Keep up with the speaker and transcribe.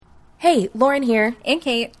Hey, Lauren here. And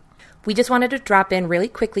Kate. We just wanted to drop in really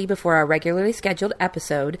quickly before our regularly scheduled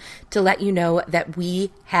episode to let you know that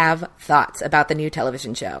we have thoughts about the new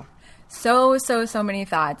television show. So many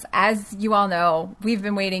thoughts. As you all know, we've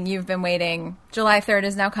been waiting, you've been waiting. July 3rd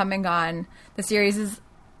is now come and gone. The series is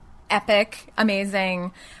epic,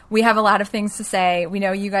 amazing. We have a lot of things to say. We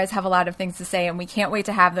know you guys have a lot of things to say, and we can't wait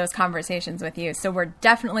to have those conversations with you. So we're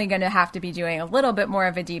definitely going to have to be doing a little bit more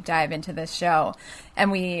of a deep dive into this show, and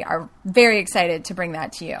we are very excited to bring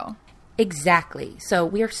that to you. Exactly. So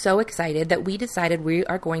we are so excited that we decided we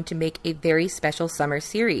are going to make a very special summer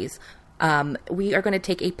series. We are going to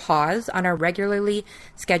take a pause on our regularly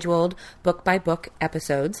scheduled book-by-book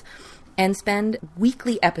episodes and spend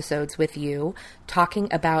weekly episodes with you talking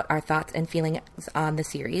about our thoughts and feelings on the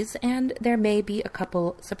series. And there may be a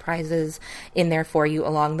couple surprises in there for you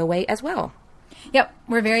along the way as well. Yep,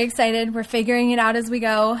 we're very excited. We're figuring it out as we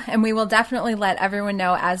go, and we will definitely let everyone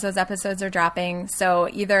know as those episodes are dropping. So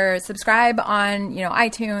either subscribe on,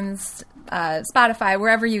 iTunes, Spotify,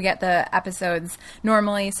 wherever you get the episodes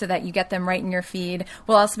normally so that you get them right in your feed.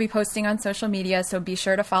 We'll also be posting on social media, so be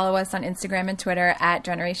sure to follow us on Instagram and Twitter at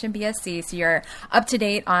Generation BSC so you're up to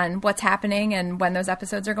date on what's happening and when those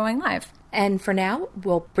episodes are going live. And for now,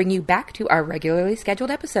 we'll bring you back to our regularly scheduled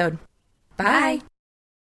episode. Bye. Bye.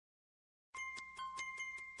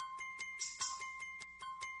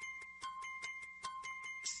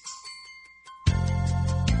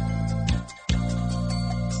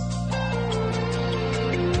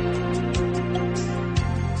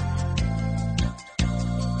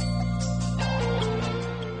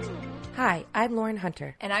 Hi, I'm Lauren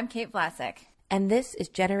Hunter. And I'm Kate Vlasic. And this is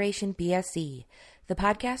Generation BSC, the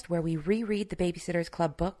podcast where we reread the Babysitter's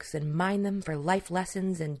Club books and mine them for life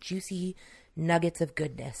lessons and juicy nuggets of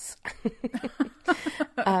goodness.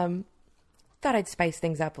 Thought I'd spice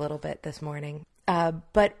things up a little bit this morning.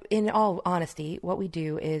 But in all honesty, what we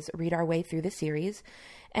do is read our way through the series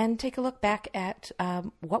and take a look back at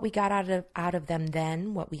what we got out of them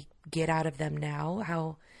then, what we get out of them now,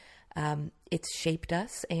 how it's shaped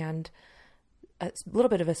us, and a little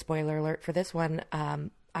bit of a spoiler alert for this one.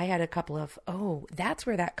 I had a couple of, that's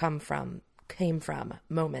where that came from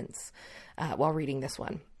moments while reading this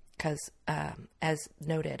one. Because, as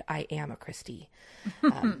noted, I am a Christie,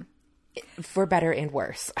 for better and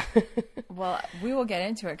worse. Well, we will get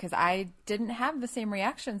into it because I didn't have the same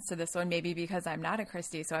reactions to this one, maybe because I'm not a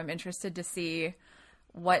Christie. So I'm interested to see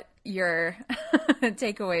what your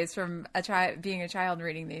takeaways from being a child and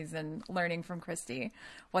reading these and learning from Christie,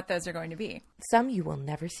 what those are going to be. Some you will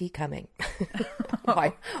never see coming.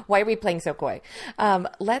 Why are we playing so coy?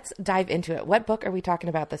 Let's dive into it. What book are we talking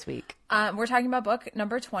about this week? We're talking about book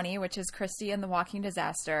number 20, which is Christie and the Walking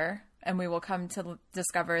Disaster. And we will come to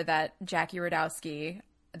discover that Jackie Rodowsky,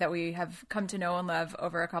 that we have come to know and love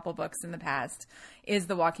over a couple books in the past, is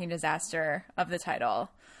the walking disaster of the title.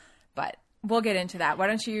 But we'll get into that. Why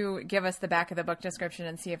don't you give us the back of the book description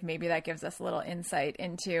and see if maybe that gives us a little insight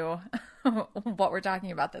into what we're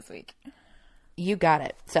talking about this week. You got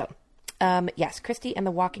it. So, yes, Christie and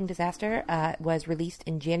the Walking Disaster was released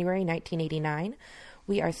in January 1989.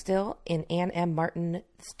 We are still in Anne M. Martin's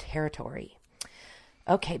territory.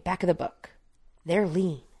 Okay, back of the book. They're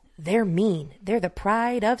lean. They're mean. They're the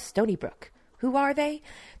pride of Stony Brook. Who are they?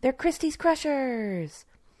 They're Christie's Crushers.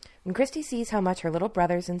 When Christie sees how much her little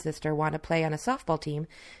brothers and sister want to play on a softball team,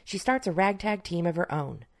 she starts a ragtag team of her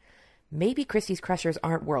own. Maybe Christie's Crushers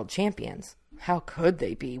aren't world champions. How could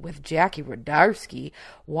they be with Jackie Rodowsky,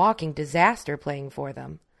 walking disaster, playing for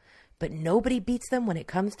them? But nobody beats them when it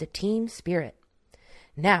comes to team spirit.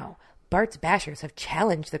 Now, Bart's Bashers have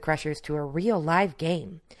challenged the Crushers to a real live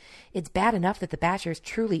game. It's bad enough that the Bashers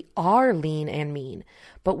truly are lean and mean,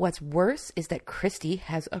 but what's worse is that Christie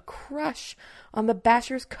has a crush on the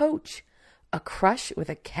Bashers coach. A crush with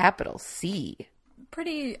a capital C.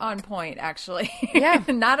 Pretty on point, actually. Yeah.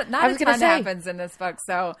 not a ton happens in this book,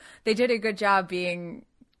 so they did a good job being,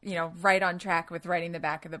 right on track with writing the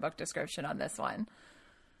back of the book description on this one.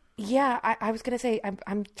 Yeah, I was going to say,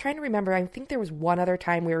 I'm trying to remember. I think there was one other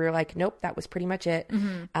time we were like, nope, that was pretty much it.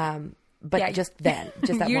 Mm-hmm. But yeah, just that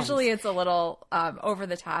usually once. It's a little over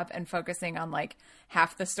the top and focusing on like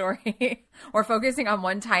half the story or focusing on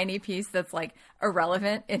one tiny piece that's like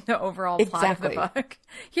irrelevant in the overall plot of the book.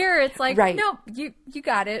 Here it's like, Nope, you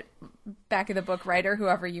got it. Back of the book writer,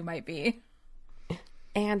 whoever you might be.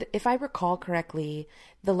 And if I recall correctly,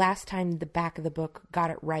 the last time the back of the book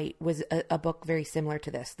got it right was a book very similar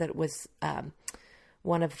to this, that was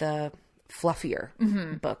one of the fluffier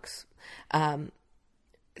books.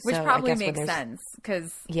 Which probably makes sense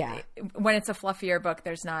because when it's a fluffier book,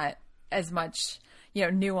 there's not as much,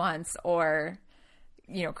 nuance or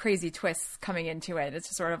crazy twists coming into it. It's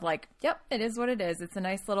just sort of like, yep, it is what it is. It's a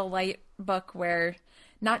nice little light book where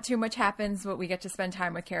not too much happens, but we get to spend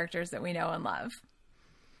time with characters that we know and love.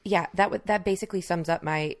 Yeah, that basically sums up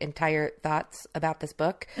my entire thoughts about this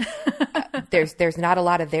book. There's not a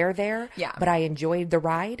lot of there, yeah, but I enjoyed the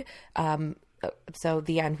ride. So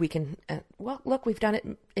the end, we can, look, we've done it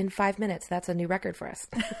in 5 minutes. That's a new record for us.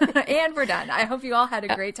 And we're done. I hope you all had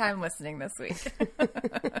a great time listening this week.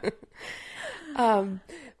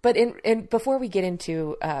 But before we get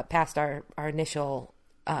into past our initial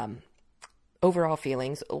overall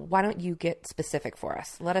feelings, why don't you get specific for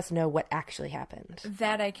us? Let us know what actually happened.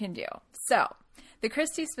 That I can do. So, the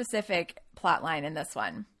Christy specific plot line in this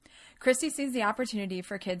one. Christy sees the opportunity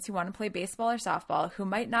for kids who want to play baseball or softball who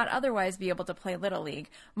might not otherwise be able to play Little League,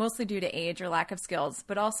 mostly due to age or lack of skills,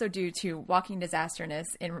 but also due to walking disasterness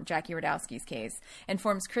in Jackie Radowski's case, and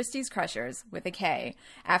forms Christy's Crushers, with a K,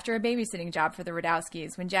 after a babysitting job for the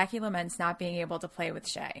Radowskis when Jackie laments not being able to play with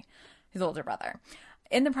Shay, his older brother.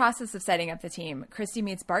 In the process of setting up the team, Christy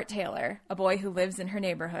meets Bart Taylor, a boy who lives in her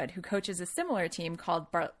neighborhood who coaches a similar team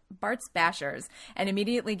called Bart's Bashers, and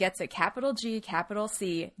immediately gets a capital G, capital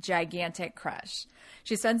C, gigantic crush.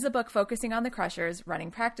 She spends the book focusing on the Crushers,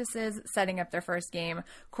 running practices, setting up their first game,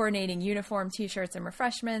 coordinating uniform, t-shirts, and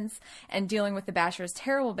refreshments, and dealing with the Bashers'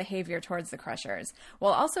 terrible behavior towards the Crushers,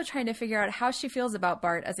 while also trying to figure out how she feels about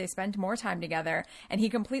Bart as they spend more time together, and he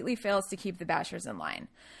completely fails to keep the Bashers in line.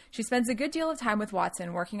 She spends a good deal of time with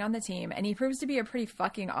Watson working on the team, and he proves to be a pretty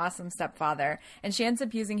fucking awesome stepfather, and she ends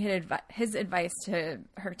up using his advice to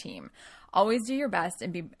her team. Always do your best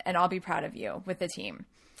and I'll be proud of you with the team.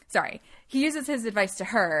 Sorry, he uses his advice to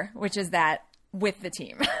her, which is that with the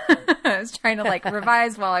team. I was trying to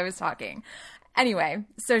revise while I was talking. Anyway,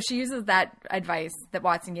 so she uses that advice that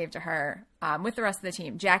Watson gave to her with the rest of the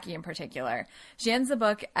team, Jackie in particular. She ends the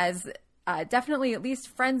book as definitely at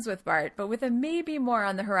least friends with Bart, but with a maybe more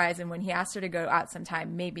on the horizon when he asks her to go out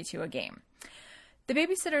sometime, maybe to a game. The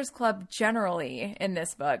Babysitters Club generally in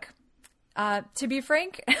this book, to be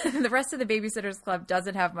frank, the rest of the Babysitters Club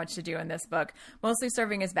doesn't have much to do in this book, mostly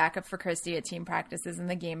serving as backup for Christy at team practices in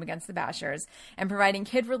the game against the Bashers, and providing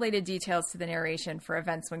kid-related details to the narration for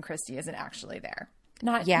events when Christy isn't actually there.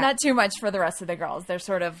 Not too much for the rest of the girls. They're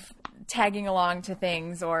sort of tagging along to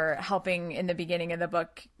things or helping in the beginning of the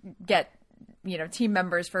book get, team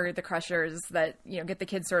members for the Crushers that, get the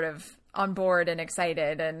kids sort of on board and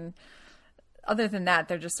excited. And other than that,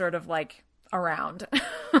 they're just sort of around.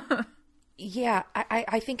 Yeah,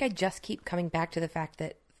 I think I just keep coming back to the fact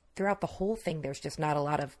that throughout the whole thing, there's just not a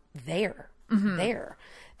lot of there.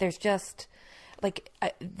 There's just,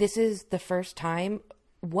 this is the first time.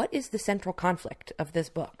 What is the central conflict of this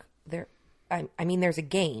book? I mean, there's a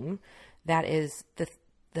game that is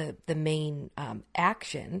the main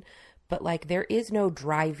action, but there is no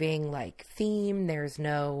driving theme. There's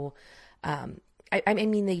no, I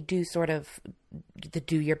mean, they do sort of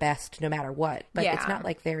do your best no matter what, but it's not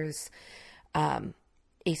like there's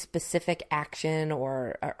a specific action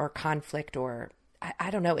or conflict or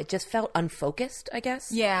I don't know. It just felt unfocused, I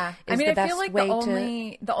guess. Yeah. I mean, I feel like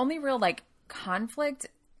the only real conflict,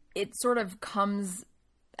 it sort of comes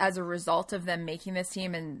as a result of them making this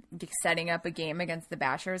team and setting up a game against the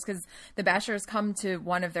Bashers, because the Bashers come to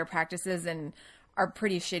one of their practices and are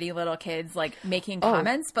pretty shitty little kids making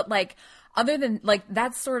comments, but other than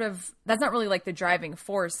that's not really the driving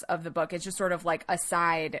force of the book. It's just sort of a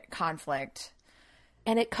side conflict.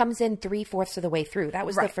 And it comes in 3/4 of the way through. That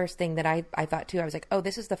was the first thing that I thought too. I was like, oh,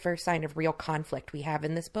 this is the first sign of real conflict we have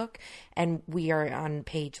in this book. And we are on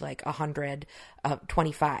page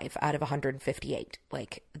 125 out of 158.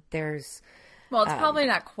 There's... Well, it's probably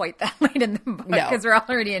not quite that late in the book because we're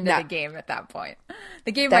already into the game at that point.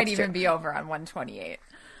 The game might even be over on 128.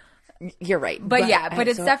 You're right. But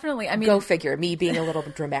it's definitely, I mean... Go figure, me being a little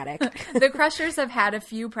dramatic. The Crushers have had a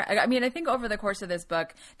few... I think over the course of this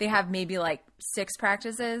book, they have maybe 6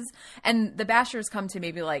 practices, and the Bashers come to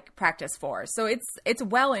maybe practice 4. So it's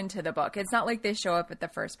well into the book. It's not like they show up at the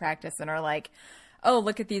first practice and are oh,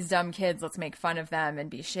 look at these dumb kids, let's make fun of them and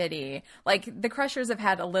be shitty. The Crushers have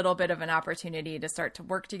had a little bit of an opportunity to start to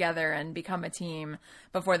work together and become a team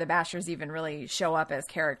before the Bashers even really show up as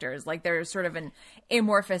characters. There's sort of an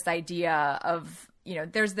amorphous idea of,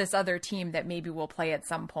 there's this other team that maybe will play at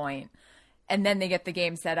some point, and then they get the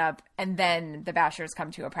game set up, and then the Bashers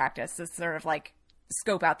come to a practice to sort of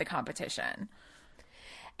scope out the competition.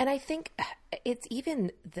 And I think it's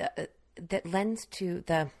even that lends to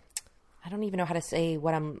the... I don't even know how to say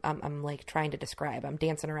what I'm trying to describe. I'm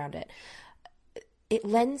dancing around it. It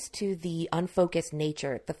lends to the unfocused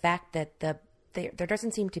nature, the fact that the there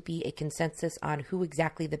doesn't seem to be a consensus on who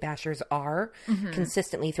exactly the Bashers are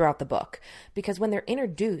consistently throughout the book. Because when they're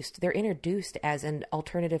introduced as an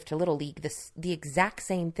alternative to Little League, the exact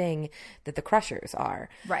same thing that the Crushers are.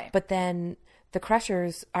 Right. But then the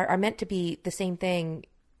Crushers are meant to be the same thing,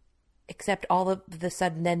 except all of the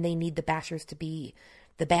sudden then they need the Bashers to be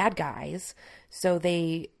the bad guys. So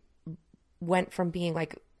they went from being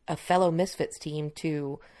like a fellow Misfits team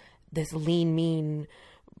to this lean, mean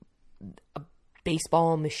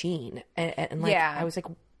baseball machine. And like, I was like,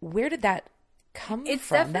 where did that come it's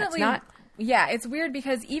from? Definitely, That's not... Yeah, it's weird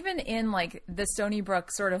because even in like the Stony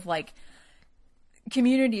Brook sort of like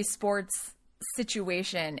community sports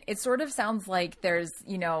situation, it sort of sounds like there's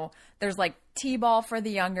like T-ball for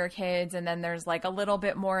the younger kids, and then there's like a little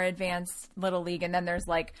bit more advanced Little League, and then there's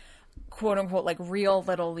like quote unquote like real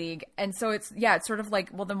Little League. And so it's sort of like,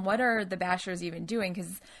 well, then what are the Bashers even doing?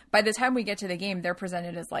 Because by the time we get to the game, they're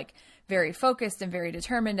presented as like very focused and very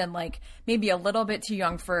determined and like maybe a little bit too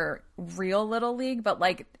young for real Little League, but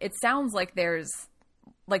like it sounds like there's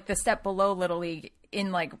like the step below Little League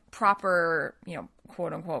in like proper,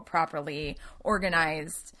 quote unquote properly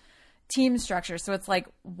organized team structure. So it's like,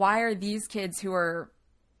 why are these kids who are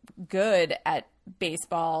good at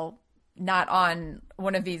baseball not on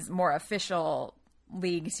one of these more official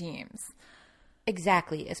league teams?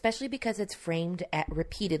 Exactly, especially because it's framed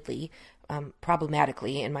repeatedly,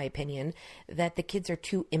 problematically, in my opinion, that the kids are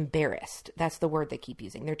too embarrassed. That's the word they keep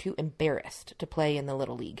using. They're too embarrassed to play in the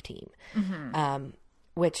Little League team.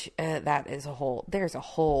 Which there's a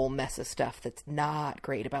whole mess of stuff that's not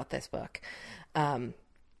great about this book.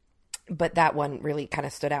 But that one really kind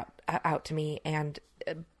of stood out to me. And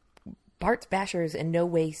Bart's Bashers in no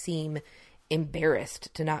way seem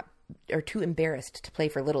embarrassed too embarrassed to play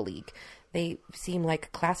for Little League. They seem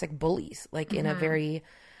like classic bullies, like in a very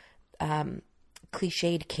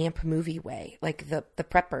cliched camp movie way, like the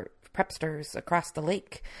prepsters across the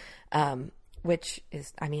lake. Which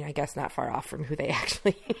is, I mean, I guess not far off from who they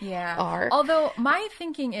actually are. Although my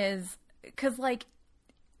thinking is, because like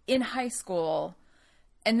in high school,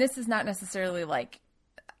 and this is not necessarily like,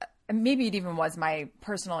 maybe it even was my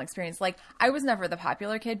personal experience. Like I was never the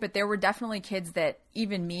popular kid, but there were definitely kids that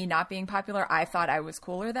even me not being popular, I thought I was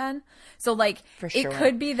cooler than. So like, For sure. It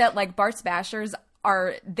could be that like Bart's Bashers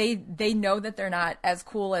are, they know that they're not as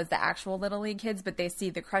cool as the actual Little League kids, but they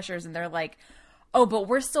see the Crushers and they're like, oh, but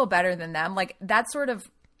we're still better than them. Like that's sort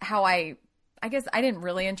of how I guess I didn't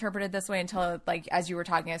really interpret it this way until like, as you were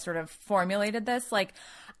talking, I sort of formulated this. Like,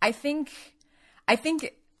 I think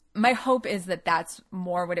my hope is that that's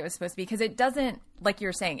more what it was supposed to be. Cause it doesn't, like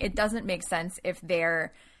you're saying, it doesn't make sense if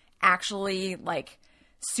they're actually like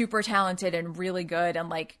super talented and really good and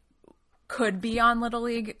like could be on Little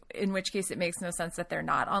League, in which case it makes no sense that they're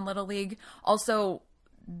not on Little League. Also,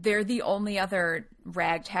 they're the only other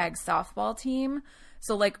ragtag softball team.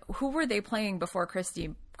 So like, who were they playing before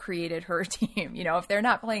Christy created her team? If they're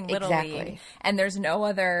not playing Little League and there's no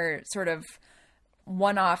other sort of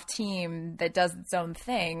one-off team that does its own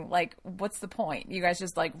thing, like what's the point? You guys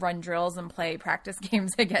just like run drills and play practice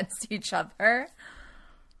games against each other?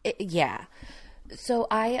 Yeah. So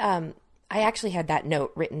I actually had that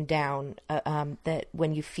note written down, that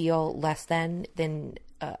when you feel less than, then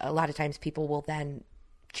a lot of times people will then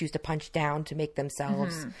choose to punch down to make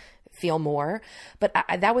themselves feel more. But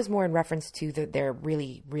that was more in reference to their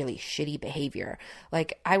really, really shitty behavior.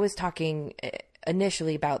 Like I was talking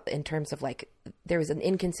initially about in terms of like, there was an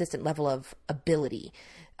inconsistent level of ability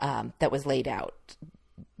that was laid out,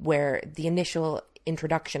 where the initial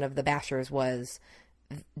introduction of the Bashers was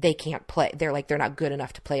they can't play. They're not good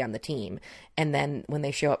enough to play on the team. And then when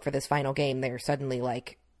they show up for this final game, they're suddenly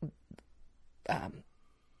like,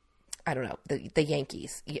 I don't know, the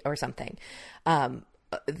Yankees or something.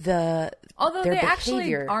 Although they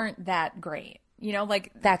actually aren't that great.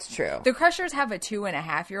 Like that's true. The Crushers have a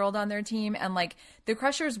 2.5-year-old on their team, and like the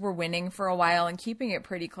Crushers were winning for a while and keeping it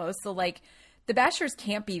pretty close. So like the Bashers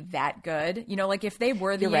can't be that good. Like if they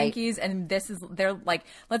were the You're Yankees right. and they're like,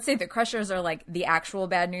 let's say the Crushers are like the actual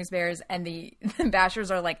Bad News Bears and the Bashers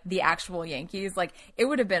are like the actual Yankees, like it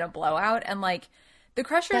would have been a blowout. And like the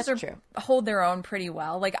Crushers hold their own pretty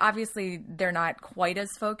well. Like obviously they're not quite as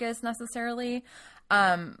focused necessarily.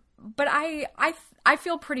 But I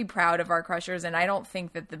feel pretty proud of our Crushers, and I don't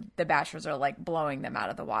think that the Bashers are like blowing them out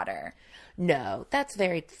of the water. No, that's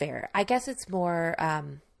very fair. I guess it's more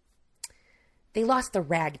they lost the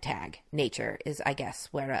ragtag nature is, I guess,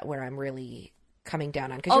 where I'm really coming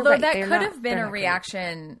down on. Although right, that could have been a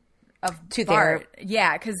reaction of to Bart.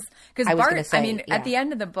 Because Bart, say, at the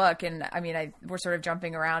end of the book, and we're sort of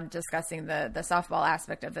jumping around discussing the softball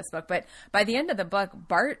aspect of this book, but by the end of the book,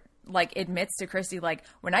 Bart like admits to Christy, like,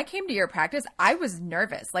 when I came to your practice, I was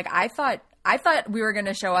nervous. Like, I thought we were going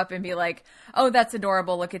to show up and be like, oh, that's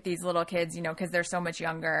adorable. Look at these little kids, you know, because they're so much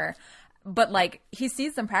younger. But like, he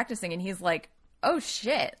sees them practicing and he's like, oh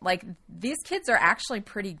shit, like these kids are actually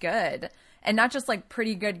pretty good. And not just like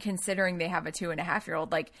pretty good considering they have a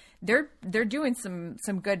 2.5-year-old, like they're doing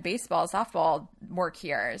some good baseball, softball work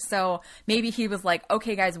here. So maybe he was like,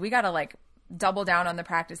 okay guys, we got to like double down on the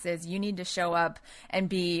practices. You need to show up and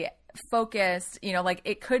be focused. You know, like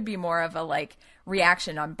it could be more of a like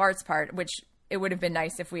reaction on Bart's part, which it would have been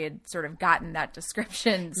nice if we had sort of gotten that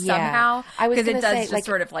description somehow. Because it does just like,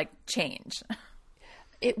 sort of like change.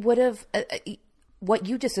 It would have... what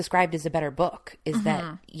you just described is a better book, is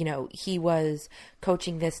that, you know, he was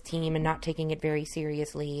coaching this team and not taking it very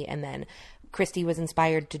seriously. And then Christy was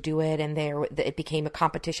inspired to do it. And it became a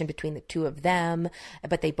competition between the two of them.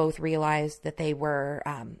 But they both realized that they were,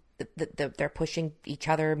 they're pushing each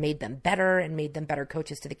other, made them better and made them better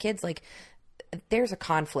coaches to the kids. Like there's a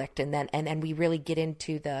conflict. And then we really get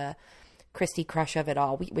into the Christy crush of it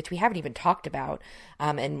all, which we haven't even talked about.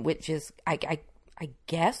 And which is, I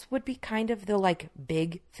guess would be kind of the like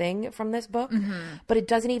big thing from this book, but it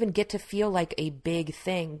doesn't even get to feel like a big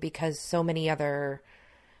thing because so many other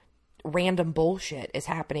random bullshit is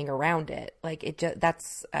happening around it. Like it just,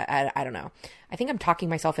 that's, I don't know. I think I'm talking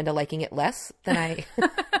myself into liking it less than I,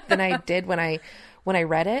 than I did when I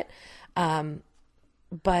read it.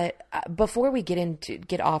 But before we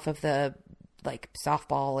get off of the like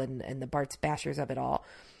softball and the Bart's Bashers of it all,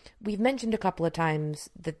 we've mentioned a couple of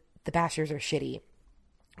times that the Bashers are shitty.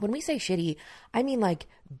 When we say shitty, I mean like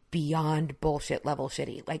beyond bullshit level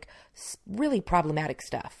shitty, like really problematic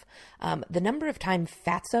stuff. The number of times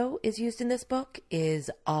fatso is used in this book is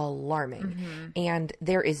alarming. And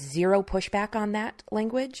there is zero pushback on that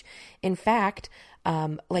language. In fact,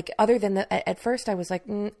 like other than at first I was like,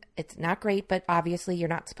 it's not great, but obviously you're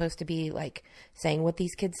not supposed to be like saying what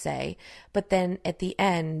these kids say. But then at the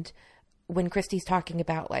end, when Christy's talking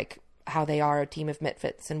about like, how they are a team of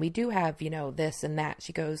misfits and we do have, you know, this and that,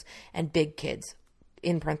 she goes, and big kids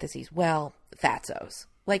in parentheses, well, fatsos.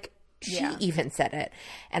 Like she even said it.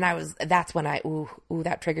 And that's when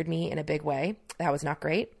that triggered me in a big way. That was not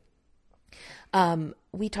great.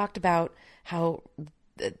 We talked about how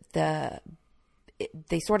they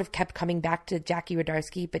sort of kept coming back to Jackie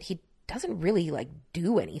Radarski, but he doesn't really like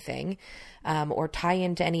do anything or tie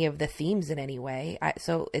into any of the themes in any way.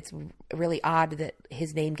 So it's really odd that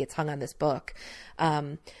his name gets hung on this book.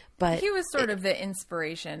 But he was sort of the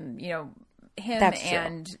inspiration, you know, him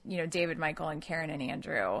and, you know, David Michael and Karen and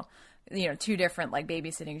Andrew, you know, two different like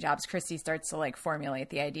babysitting jobs. Christy starts to like formulate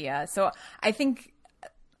the idea. So I think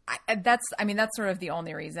that's sort of the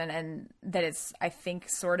only reason, and that it's, I think,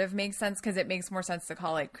 sort of makes sense because it makes more sense to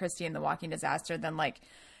call it Christy and the Walking Disaster than like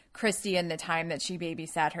Christy and the time that she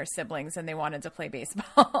babysat her siblings and they wanted to play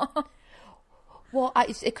baseball. Well,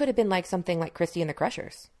 it could have been like something like Christy and the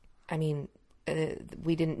Crushers. I mean,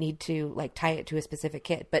 we didn't need to like tie it to a specific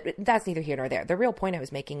kid, but that's neither here nor there. The real point I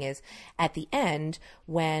was making is at the end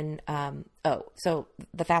when, so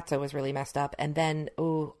the fatso was really messed up. And then,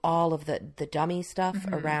 all of the dummy stuff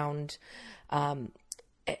around, and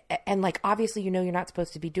like, obviously, you know, you're not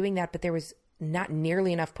supposed to be doing that, but there was not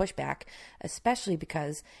nearly enough pushback, especially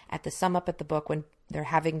because at the sum up at the book, when they're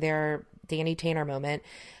having their Danny Tanner moment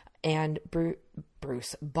and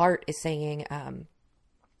Bart is saying,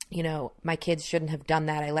 you know, my kids shouldn't have done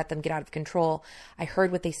that. I let them get out of control. I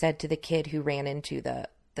heard what they said to the kid who ran into the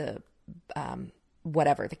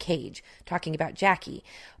cage, talking about Jackie,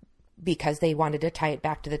 because they wanted to tie it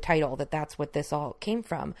back to the title, that's what this all came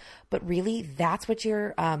from. But really, that's what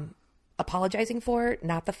you're apologizing for,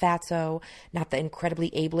 not the fatso, not the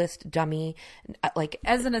incredibly ableist dummy. Like,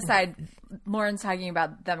 as an aside, Lauren's talking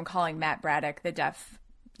about them calling Matt Braddock, the deaf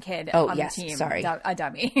kid on the team, a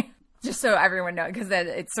dummy. Just so everyone knows, because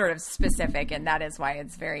it's sort of specific, and that is why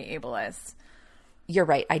it's very ableist. You're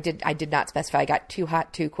right. I did not specify. I got too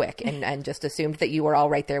hot too quick and just assumed that you were all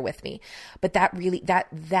right there with me. But that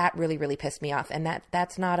really pissed me off. And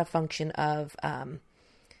that's not a function of,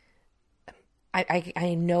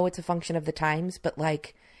 I know it's a function of the times, but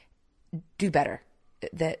like, do better.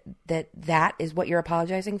 That is what you're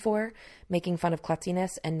apologizing for, making fun of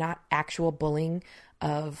klutziness and not actual bullying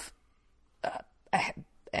of,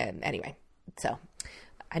 anyway, so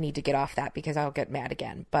I need to get off that because I'll get mad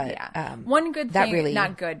again. But one good thing, really,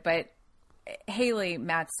 not good, but Haley,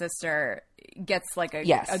 Matt's sister, gets like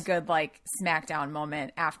a good like smackdown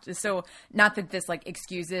moment after. So not that this like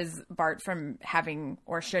excuses Bart from having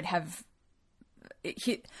or should have.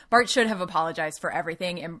 Bart should have apologized for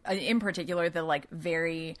everything, in particular the like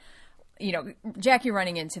very Jackie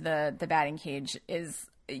running into the batting cage is,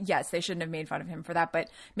 yes, they shouldn't have made fun of him for that, but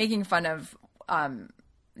making fun of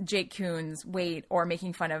Jake Coon's weight or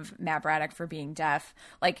making fun of Matt Braddock for being deaf,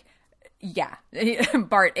 like, yeah,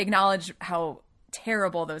 Bart, acknowledge how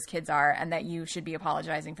terrible those kids are and that you should be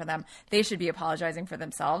apologizing for them. They should be apologizing for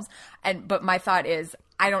themselves. But my thought is,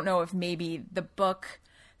 I don't know if maybe the book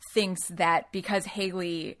thinks that because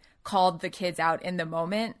Haley called the kids out in the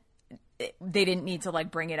moment, they didn't need to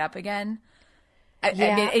like bring it up again. I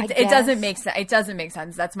mean, it doesn't make sense. It doesn't make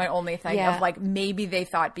sense. That's my only thing of like, maybe they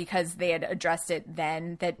thought because they had addressed it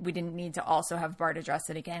then that we didn't need to also have Bart address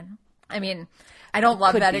it again. I mean, I don't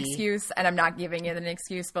love that excuse, and I'm not giving it an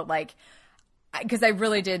excuse, but like, because I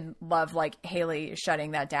really did love like Haley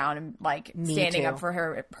shutting that down and like standing up for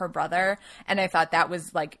her brother. And I thought that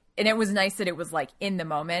was like, and it was nice that it was like in the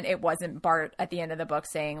moment. It wasn't Bart at the end of the book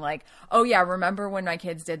saying like, oh yeah, remember when my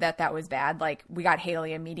kids did that? That was bad. Like, we got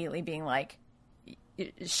Haley immediately being like,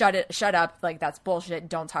 shut up. Like, that's bullshit.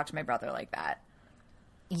 Don't talk to my brother like that.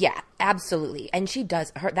 Yeah, absolutely. And she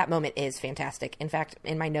does. That moment is fantastic. In fact,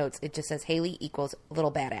 in my notes, it just says Haley equals little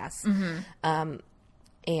badass. Mm-hmm.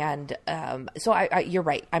 So you're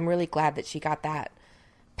right. I'm really glad that she got that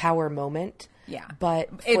power moment. Yeah. But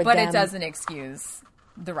it doesn't excuse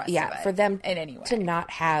the rest of it. Yeah, for them in any way to not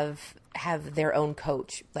have their own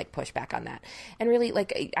coach like push back on that. And really,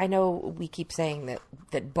 like, I know we keep saying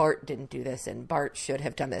that Bart didn't do this and Bart should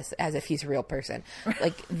have done this as if he's a real person.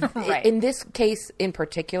 Like, right. In this case in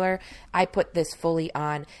particular, I put this fully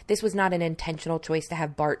on. This was not an intentional choice to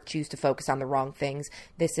have Bart choose to focus on the wrong things.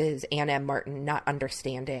 This is Ann M. Martin not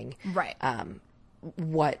understanding right.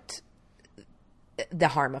 What the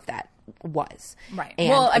harm of that was. Right. And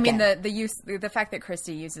well, I mean, the fact that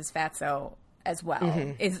Christy uses Fatso as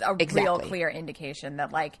well is a real clear indication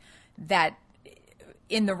that like that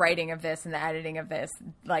in the writing of this and the editing of this,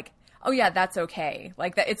 like, oh yeah, that's okay.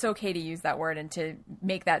 Like, that it's okay to use that word and to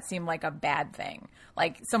make that seem like a bad thing.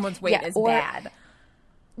 Like, someone's weight is bad.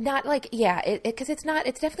 Not like, because it's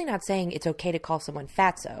definitely not saying it's okay to call someone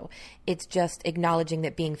fatso. It's just acknowledging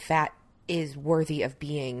that being fat is worthy of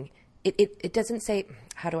being, it doesn't say,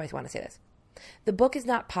 how do I want to say this? The book is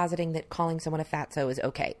not positing that calling someone a fatso is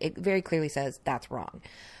okay. It very clearly says that's wrong.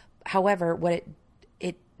 However, what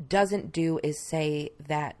it doesn't do is say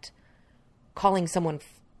that calling someone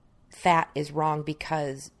fat is wrong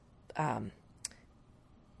because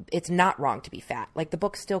it's not wrong to be fat. Like, the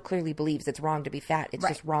book still clearly believes it's wrong to be fat. It's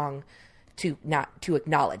just wrong to not to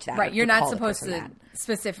acknowledge that. Right. You're not supposed to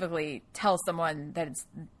specifically tell someone that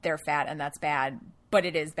they're fat and that's bad, but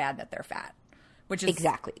it is bad that they're fat. Which is,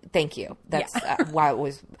 exactly. Thank you. That's why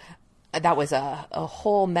that was a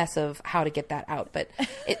whole mess of how to get that out. But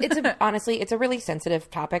honestly, it's a really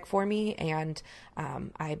sensitive topic for me. And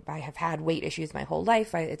I have had weight issues my whole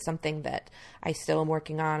life. It's something that I still am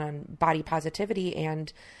working on body positivity.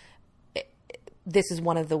 And this is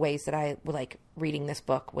one of the ways that I like reading this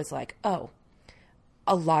book was like, oh,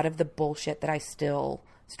 a lot of the bullshit that I still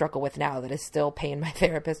struggle with now that is still paying my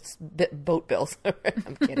therapist's boat bills.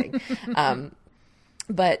 I'm kidding.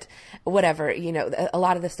 But whatever, a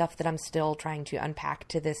lot of the stuff that I'm still trying to unpack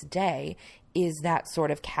to this day is that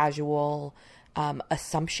sort of casual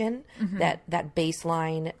assumption, that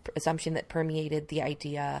baseline assumption that permeated the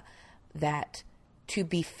idea that to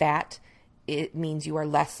be fat, it means you are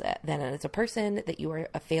less than as a person, that you are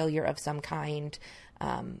a failure of some kind.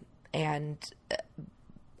 And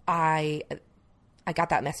I got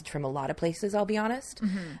that message from a lot of places, I'll be honest.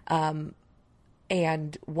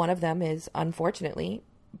 And one of them is, unfortunately,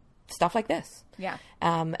 stuff like this. Yeah.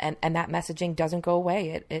 And that messaging doesn't go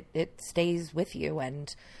away. It stays with you.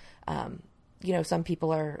 And, some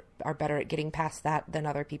people are better at getting past that than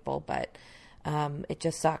other people, but it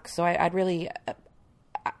just sucks. So I'd really,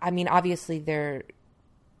 obviously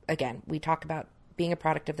again, we talk about being a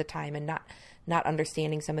product of the time and not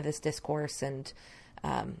understanding some of this discourse and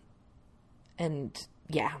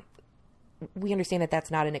yeah, we understand that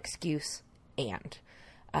that's not an excuse. And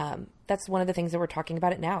that's one of the things that we're talking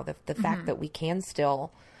about it now, the fact that we can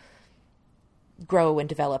still grow and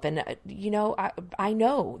develop. And, I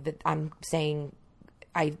know that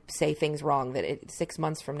I say things wrong, that 6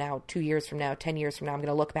 months from now, 2 years from now, 10 years from now, I'm going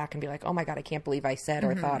to look back and be like, oh my God, I can't believe I said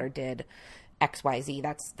or thought or did X, Y, Z.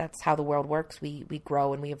 That's how the world works. We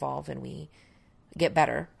grow and we evolve and we get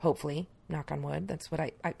better, hopefully, knock on wood. That's what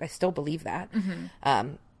I still believe that.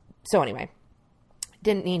 So anyway,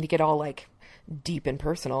 didn't need to get all like deep and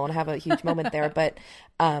personal and have a huge moment there, but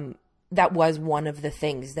that was one of the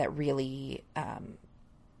things that really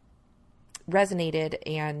resonated.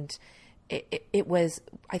 And it was,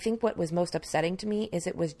 I think what was most upsetting to me is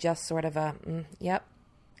it was just sort of yep,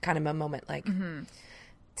 kind of a moment, like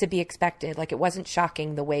to be expected. Like it wasn't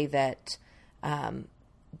shocking the way that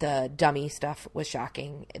the dummy stuff was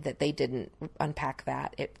shocking, that they didn't unpack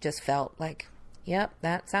that. It just felt like, yep,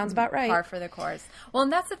 that sounds about right. Par for the course. Well,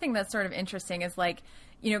 and that's the thing that's sort of interesting is like,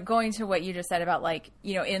 you know, going to what you just said about like,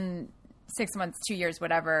 you know, in 6 months, 2 years,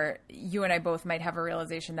 whatever, you and I both might have a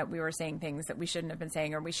realization that we were saying things that we shouldn't have been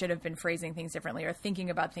saying, or we should have been phrasing things differently or thinking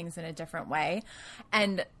about things in a different way.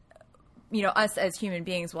 And, you know, us as human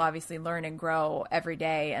beings will obviously learn and grow every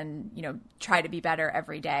day and, you know, try to be better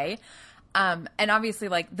every day. And obviously,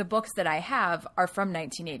 like, the books that I have are from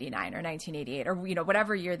 1989 or 1988 or, you know,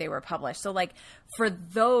 whatever year they were published. So, like, for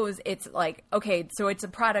those, it's like, okay, so it's a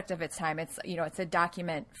product of its time. It's, you know, it's a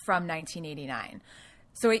document from 1989.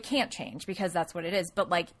 So it can't change because that's what it is. But,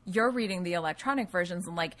 like, you're reading the electronic versions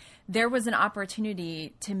and, like, there was an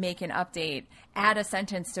opportunity to make an update, add a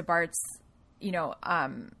sentence to Bart's, you know,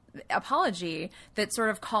 apology that sort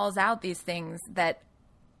of calls out these things that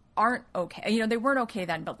aren't okay. You know, they weren't okay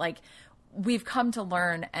then, but, like, we've come to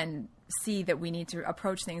learn and see that we need to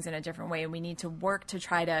approach things in a different way, and we need to work to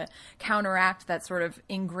try to counteract that sort of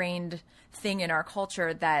ingrained thing in our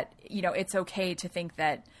culture that, you know, it's okay to think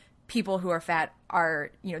that people who are fat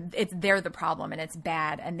are, you know, they're the problem and it's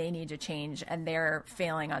bad and they need to change and they're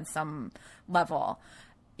failing on some level.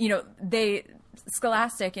 You know,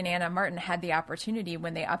 Scholastic and Anna Martin had the opportunity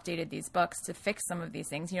when they updated these books to fix some of these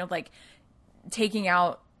things, you know, like taking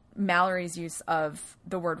out Mallory's use of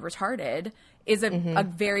the word retarded is a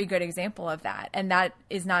very good example of that. And that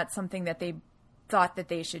is not something that they thought that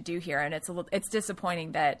they should do here. And it's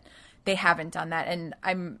disappointing that they haven't done that. And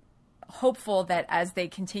I'm hopeful that as they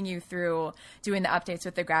continue through doing the updates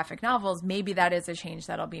with the graphic novels, maybe that is a change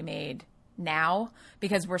that'll be made now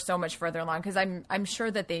because we're so much further along. Because I'm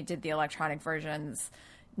sure that they did the electronic versions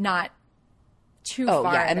not too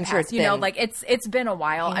far. Yeah, in the I'm sure past. it's You know, been, like it's been a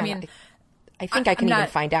while. Yeah, I mean, I think I can even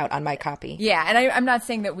find out on my copy. Yeah, and I'm not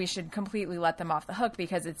saying that we should completely let them off the hook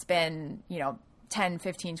because it's been, you know, 10,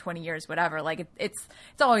 15, 20 years, whatever. Like it's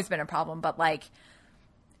always been a problem, but like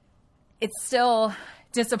it's still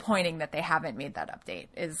disappointing that they haven't made that update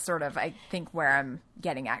is sort of, I think, where I'm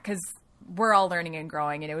getting at, because we're all learning and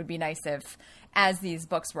growing, and it would be nice if as these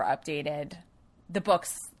books were updated, the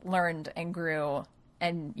books learned and grew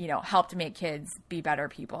and, you know, helped make kids be better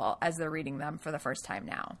people as they're reading them for the first time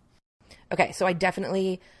now. Okay, so I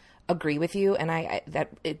definitely agree with you, and that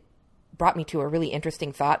it brought me to a really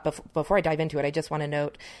interesting thought. Before I dive into it, I just want to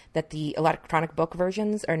note that the electronic book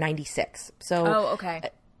versions are 96. So, okay.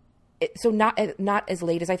 So not as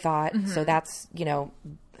late as I thought. So that's, you know,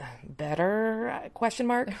 better question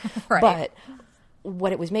mark. Right. But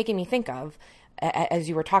what it was making me think of as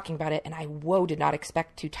you were talking about it, and I did not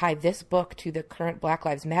expect to tie this book to the current Black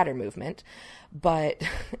Lives Matter movement, but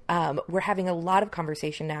we're having a lot of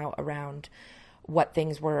conversation now around what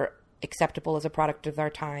things were acceptable as a product of our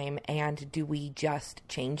time, and do we just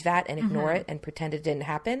change that and ignore it and pretend it didn't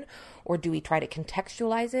happen, or do we try to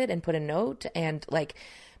contextualize it and put a note? And like,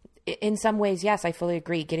 in some ways, yes, I fully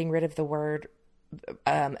agree. Getting rid of the word,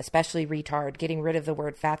 especially retard, getting rid of the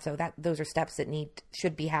word fatso, those are steps that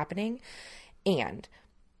should be happening. And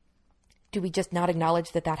do we just not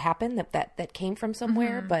acknowledge that happened, that came from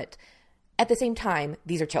somewhere? But at the same time,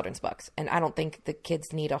 these are children's books, and I don't think the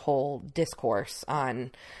kids need a whole discourse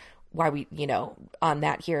on why we, you know, on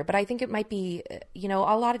that here. But I think it might be, you know,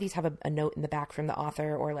 a lot of these have a note in the back from the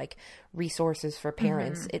author or like resources for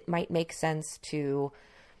parents. It might make sense to,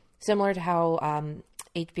 similar to how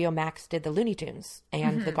HBO Max did the Looney Tunes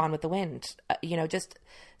and the Gone with the Wind, you know, just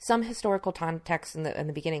some historical context in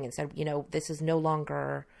the beginning, and said, you know, this is no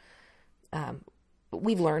longer,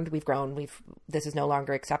 we've learned, we've grown, this is no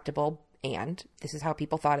longer acceptable, and this is how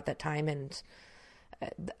people thought at that time. And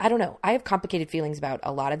I don't know, I have complicated feelings about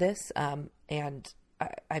a lot of this, and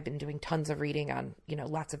I've been doing tons of reading on, you know,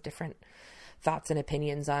 lots of different thoughts and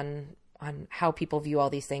opinions on how people view all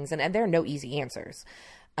these things, and there are no easy answers.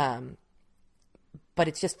 But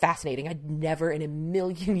it's just fascinating. I'd never in a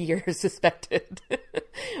million years suspected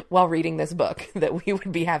while reading this book that we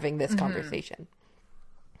would be having this conversation.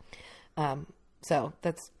 So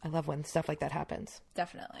I love when stuff like that happens.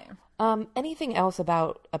 Definitely. Anything else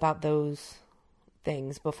about those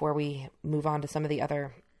things before we move on to some of the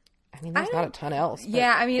other, I mean, there's not a ton else.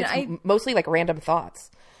 Yeah. I mean, it's mostly like random thoughts.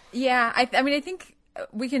 Yeah. I mean, I think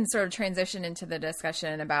we can sort of transition into the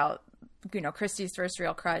discussion about, you know, Christy's first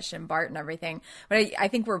real crush and Bart and everything. But I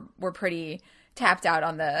think we're pretty tapped out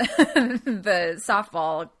on the the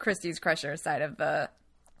softball Christy's crusher side of the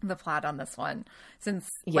plot on this one, since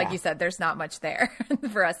like you said, there's not much there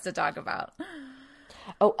for us to talk about.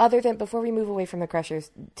 Oh, other than, before we move away from the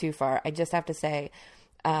crushers too far, I just have to say,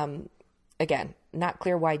 Again, not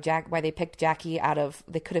clear why they picked Jackie out of.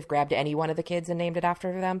 They could have grabbed any one of the kids and named it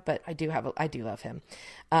after them, but I do love him,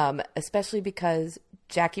 especially because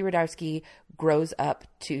Jackie Radowski grows up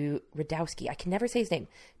to Radowski. I can never say his name.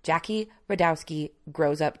 Jackie Radowski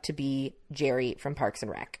grows up to be Jerry from Parks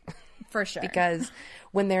and Rec. For sure. Because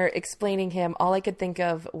when they're explaining him, all I could think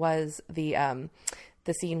of was the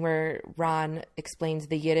scene where Ron explains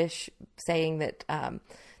the Yiddish, saying that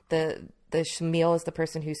the Shmuel is the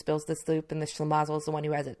person who spills the soup and the Schlemazel is the one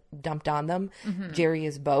who has it dumped on them. Mm-hmm. Jerry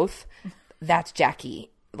is both. That's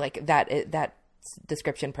Jackie. Like that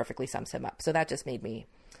description perfectly sums him up. So that made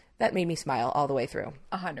me smile all the way through.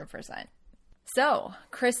 100%. So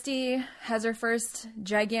Christy has her first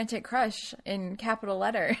gigantic crush in capital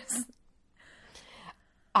letters.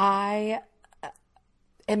 I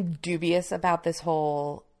am dubious about this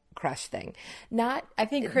whole crush thing. I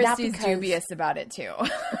think Christy's dubious about it too.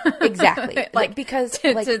 Exactly. Because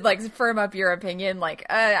to firm up your opinion,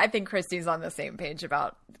 I think Christy's on the same page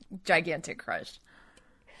about gigantic crush.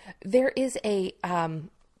 There is a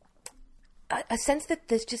sense that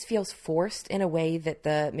this just feels forced in a way that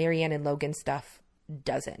the Marianne and Logan stuff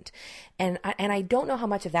doesn't. And I don't know how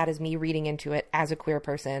much of that is me reading into it as a queer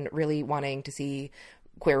person, really wanting to see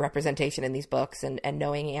queer representation in these books and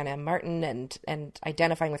knowing Ann M. Martin and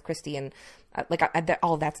identifying with Christy and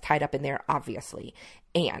all that's tied up in there, obviously.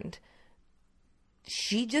 And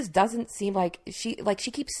she just doesn't seem like she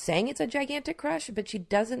keeps saying it's a gigantic crush, but she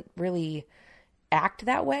doesn't really act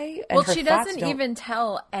that way. Well, she doesn't even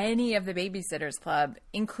tell any of the Babysitters Club,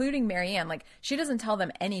 including Marianne. She doesn't tell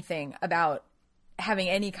them anything about having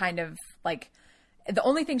any kind of the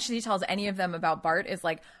only thing she tells any of them about Bart is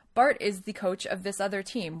Bart is the coach of this other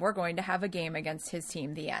team. We're going to have a game against his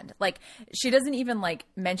team. The end. She doesn't even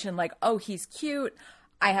mention oh, he's cute.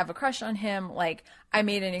 I have a crush on him. I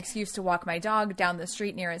made an excuse to walk my dog down the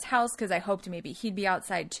street near his house because I hoped maybe he'd be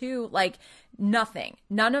outside too. Nothing.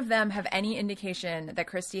 None of them have any indication that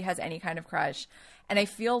Christy has any kind of crush. And I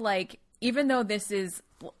feel even though this is,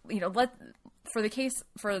 for the case,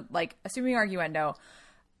 for assuming arguendo,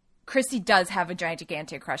 Christy does have a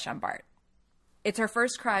gigantic crush on Bart. It's her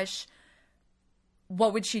first crush.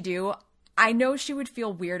 What would she do? I know she would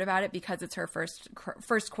feel weird about it because it's her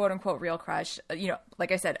first quote unquote real crush.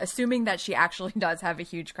 Like I said, assuming that she actually does have a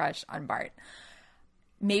huge crush on Bart.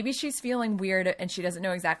 Maybe she's feeling weird and she doesn't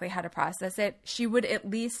know exactly how to process it. She would at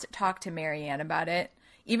least talk to Marianne about it.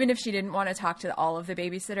 Even if she didn't want to talk to all of the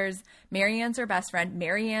babysitters, Marianne's her best friend.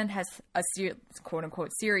 Marianne has a quote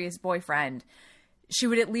unquote serious boyfriend. She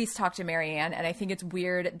would at least talk to Marianne. And I think it's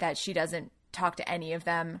weird that she doesn't talk to any of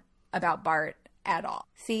them about Bart at all.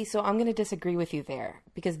 See, so I'm going to disagree with you there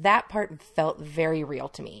because that part felt very real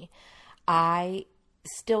to me. I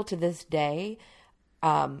still to this day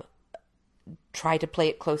try to play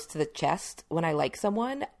it close to the chest when I like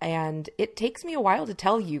someone, and it takes me a while to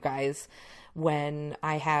tell you guys when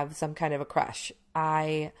I have some kind of a crush.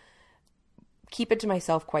 I keep it to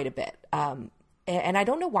myself quite a bit. And I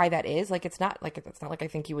don't know why that is. It's not like I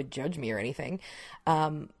think you would judge me or anything.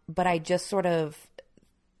 But I just sort of,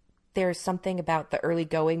 there's something about the early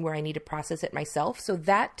going where I need to process it myself. So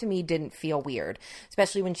that to me didn't feel weird,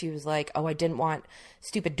 especially when she was oh, I didn't want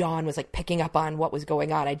stupid Dawn was picking up on what was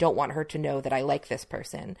going on. I don't want her to know that I like this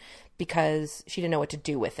person because she didn't know what to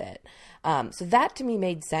do with it. So that to me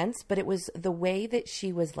made sense, but it was the way that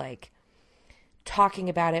she was talking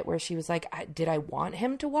about it where she was did I want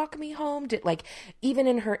him to walk me home? Even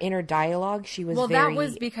in her inner dialogue, she was that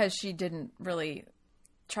was because she didn't really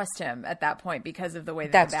trust him at that point because of the way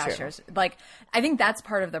that the Bashers, I think that's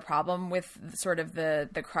part of the problem with sort of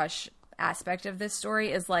the crush aspect of this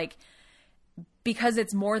story is because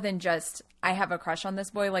it's more than just, I have a crush on this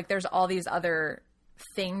boy. There's all these other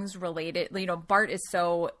things related. Bart is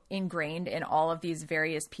so ingrained in all of these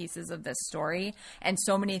various pieces of this story, and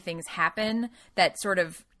so many things happen that sort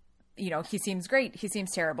of, he seems great, he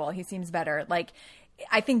seems terrible, he seems better.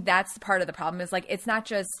 I think that's part of the problem is it's not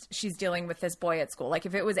just she's dealing with this boy at school.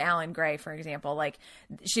 If it was Alan Gray, for example,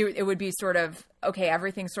 it would be sort of, okay,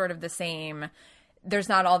 everything's sort of the same. There's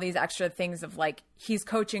not all these extra things of he's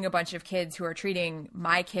coaching a bunch of kids who are treating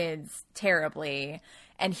my kids terribly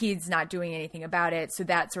and he's not doing anything about it. So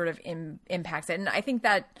that sort of impacts it. And I think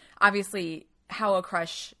that obviously how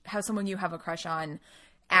someone you have a crush on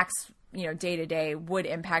acts, day to day would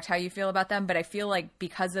impact how you feel about them. But I feel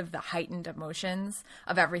because of the heightened emotions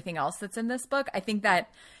of everything else that's in this book, I think that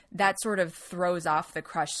sort of throws off the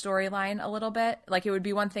crush storyline a little bit. It would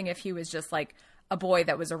be one thing if he was just a boy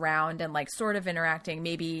that was around and sort of interacting,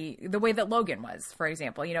 maybe the way that Logan was, for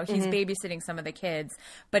example. He's babysitting some of the kids,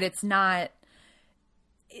 but it's not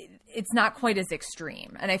it's not quite as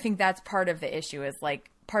extreme. And I think that's part of the issue, is like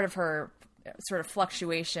part of her sort of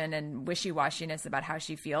fluctuation and wishy-washiness about how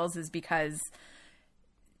she feels is because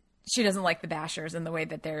she doesn't like the Bashers and the way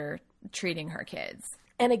that they're treating her kids.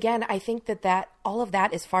 And again, I think that all of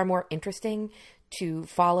that is far more interesting to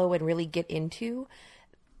follow and really get into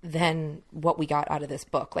than what we got out of this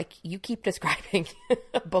book. Like, you keep describing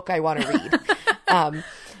a book I want to read.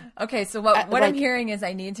 Okay, so what I'm hearing is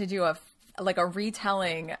I need to do a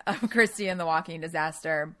retelling of Christy and the Walking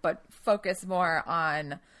Disaster, but focus more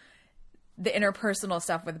on the interpersonal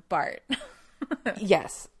stuff with Bart.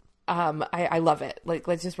 Yes. I love it. Like,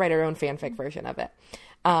 let's just write our own fanfic version of it.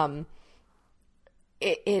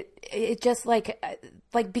 It just like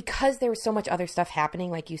because there was so much other stuff happening,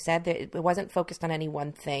 like you said, that it wasn't focused on any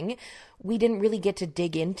one thing. We didn't really get to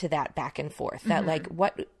dig into that back and forth. That like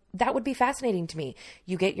that would be fascinating to me.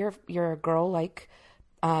 You get your girl like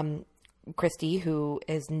Christy, who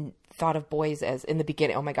is thought of boys as, in the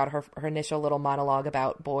beginning, oh my God, her initial little monologue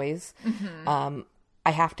about boys. I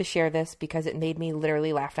have to share this because it made me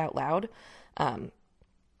literally laugh out loud.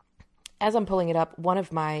 As I'm pulling it up, one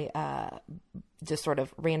of my just sort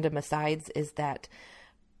of random asides is that,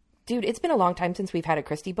 dude, it's been a long time since we've had a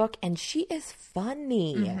Christy book, and she is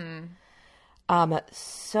funny.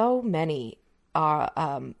 So many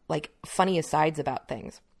like funny asides about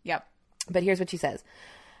things. Yep. But here's what she says.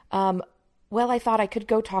 Well, I thought I could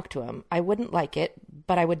go talk to him. I wouldn't like it,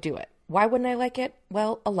 but I would do it. Why wouldn't I like it?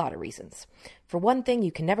 Well, a lot of reasons. For one thing,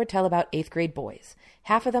 you can never tell about 8th grade boys.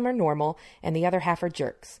 Half of them are normal, and the other half are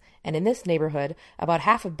jerks. And in this neighborhood, about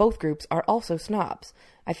half of both groups are also snobs.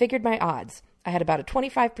 I figured my odds. I had about a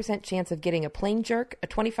 25% chance of getting a plain jerk, a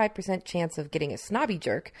 25% chance of getting a snobby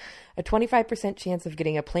jerk, a 25% chance of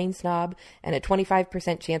getting a plain snob, and a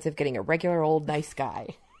 25% chance of getting a regular old nice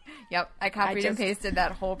guy. Yep, I copied and pasted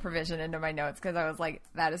that whole provision into my notes because I was like,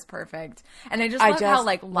 that is perfect. And I just love how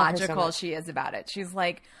like logical she is about it. She's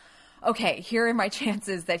like, okay, here are my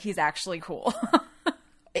chances that he's actually cool.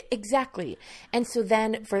 Exactly. And so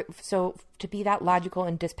then so to be that logical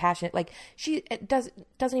and dispassionate, like it doesn't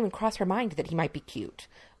even cross her mind that he might be cute.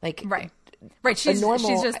 Like right. She's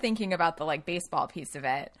just thinking about the like baseball piece of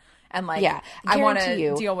it. And like, yeah, I want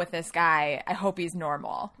to deal with this guy. I hope he's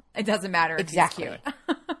normal. It doesn't matter if he's cute.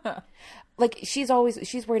 Like she's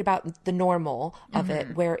worried about the normal of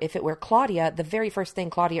it, where if it were Claudia, the very first thing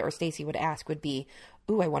Claudia or Stacy would ask would be,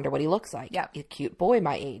 ooh, I wonder what he looks like. Yeah. A cute boy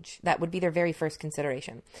my age. That would be their very first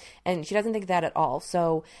consideration. And she doesn't think that at all.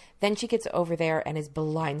 So then she gets over there and is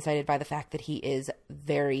blindsided by the fact that he is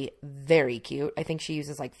very, very cute. I think she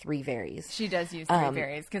uses like 3 varies. She does use 3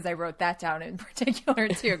 varies because I wrote that down in particular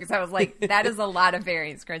too, because I was like, that is a lot of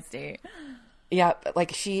varies, Christy. Yeah,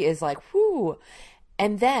 like she is like, whoo.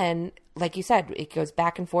 And then, like you said, it goes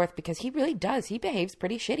back and forth because he really does. He behaves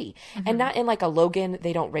pretty shitty. And not in like a Logan,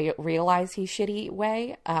 they don't realize he's shitty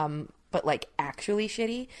way, but like actually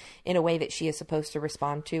shitty in a way that she is supposed to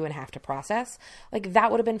respond to and have to process. Like that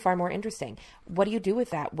would have been far more interesting. What do you do with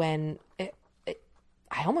that when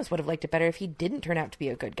I almost would have liked it better if he didn't turn out to be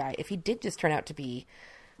a good guy. If he did just turn out to be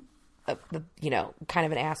kind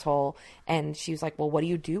of an asshole. And she was like, well, what do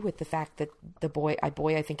you do with the fact that the boy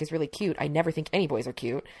I think is really cute? I never think any boys are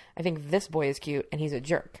cute. I think this boy is cute and he's a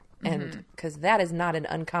jerk. And because that is not an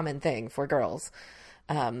uncommon thing for girls.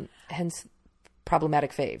 Hence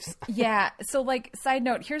problematic faves. Yeah. So like side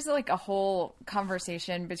note, here's like a whole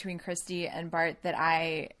conversation between Christy and Bart that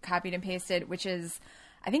I copied and pasted, which is,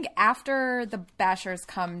 I think after the Bashers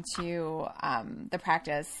come to the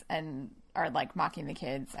practice and are like mocking the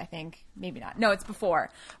kids, I think. Maybe not. No, it's before.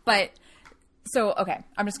 But so, okay,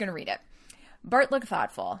 I'm just going to read it. Bart looked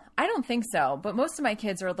thoughtful. I don't think so, but most of my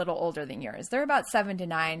kids are a little older than yours. They're about 7 to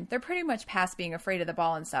 9. They're pretty much past being afraid of the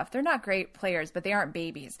ball and stuff. They're not great players, but they aren't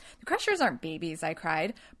babies. The Crushers aren't babies, I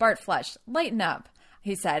cried. Bart flushed. Lighten up,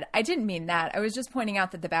 he said. I didn't mean that. I was just pointing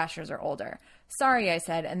out that the Bashers are older. Sorry, I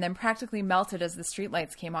said, and then practically melted as the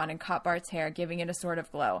streetlights came on and caught Bart's hair, giving it a sort of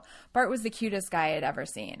glow. Bart was the cutest guy I'd ever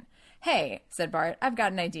seen. Hey, said Bart, I've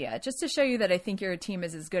got an idea. Just to show you that I think your team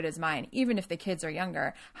is as good as mine, even if the kids are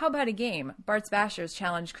younger. How about a game? Bart's Bashers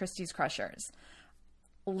challenged Christy's Crushers.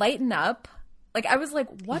 Lighten up? Like, I was like,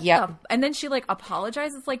 what the? And then she, like,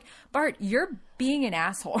 apologized. It's like, Bart, you're being an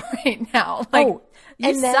asshole right now. Like,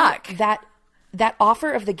 you suck. That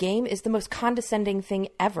offer of the game is the most condescending thing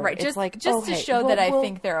ever. Right, it's like, just to show that I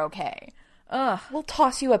think they're okay. Ugh. We'll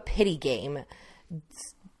toss you a pity game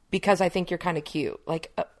because I think you're kind of cute.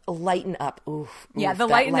 Like, lighten up. Oof. Yeah, the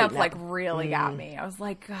lighten up, like, really got me. I was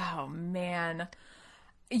like, oh, man.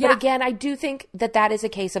 Yeah. But again, I do think that is a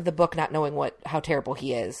case of the book not knowing how terrible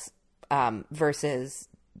he is versus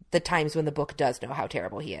the times when the book does know how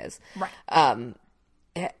terrible he is. Right.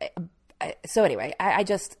 So anyway, I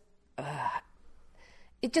just,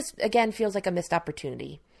 it just, again, feels like a missed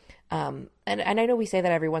opportunity. And I know we say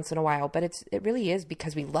that every once in a while, but it really is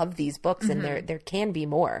because we love these books, and there can be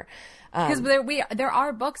more. Because there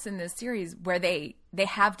are books in this series where they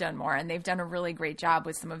have done more, and they've done a really great job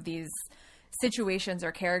with some of these situations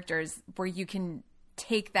or characters where you can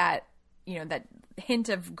take that, that hint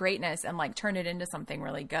of greatness and like turn it into something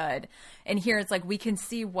really good. And here it's like we can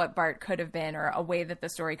see what Bart could have been, or a way that the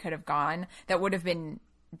story could have gone that would have been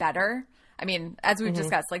better. I mean, as we've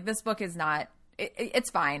discussed, like this book is not. It's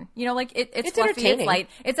fine. It's fluffy, it's light,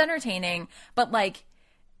 it's entertaining, but like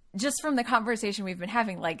just from the conversation we've been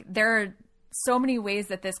having, like there are so many ways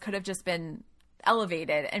that this could have just been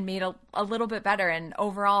elevated and made a little bit better, and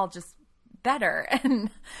overall just better. And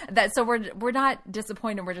that, so we're not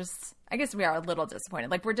disappointed. We're just, I guess we are a little disappointed.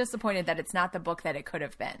 Like we're disappointed that it's not the book that it could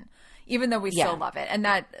have been, even though we still love it. And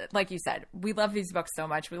that, like you said, we love these books so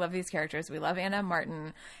much. We love these characters. We love Anna and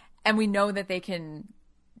Martin, and we know that they can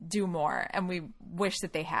do more, and we wish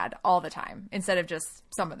that they had all the time instead of just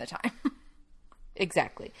some of the time.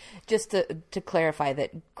 Exactly. Just to clarify that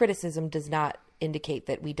criticism does not indicate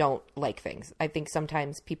that we don't like things. I think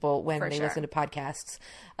sometimes people, when they listen to podcasts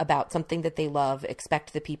about something that they love,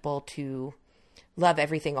 expect the people to love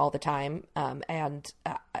everything all the time. And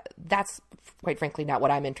that's quite frankly not what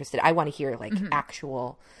I'm interested in. I want to hear like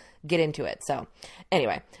actual get into it. So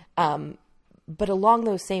anyway, but along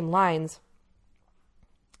those same lines,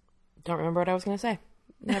 don't remember what I was going to say.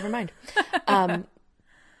 Never mind.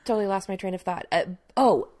 Totally lost my train of thought.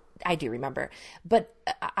 I do remember. But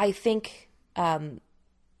I think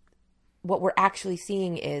what we're actually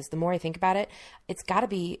seeing is, the more I think about it, it's got to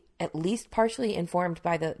be at least partially informed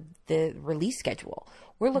by the release schedule.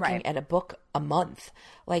 We're looking at a book a month.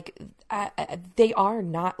 Like, they are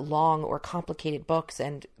not long or complicated books.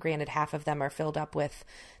 And granted, half of them are filled up with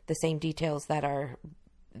the same details that are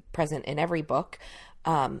present in every book.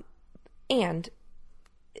 And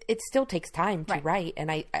it still takes time to write. And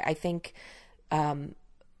I think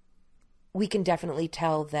we can definitely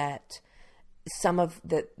tell that some of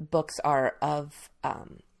the books are of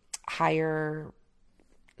higher,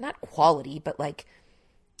 not quality, but like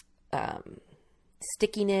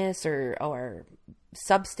stickiness or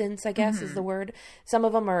substance, I guess is the word. Some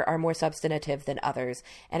of them are more substantive than others.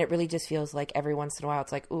 And it really just feels like every once in a while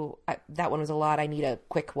it's like, ooh, that one was a lot. I need a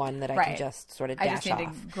quick one that I can just sort of dash off. I just need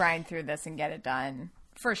to grind through this and get it done.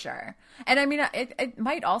 For sure. And I mean, it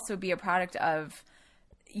might also be a product of,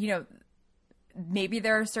 maybe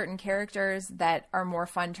there are certain characters that are more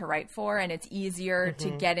fun to write for, and it's easier to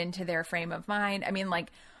get into their frame of mind. I mean, like,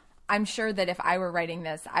 I'm sure that if I were writing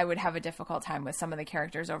this, I would have a difficult time with some of the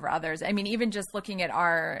characters over others. I mean, even just looking at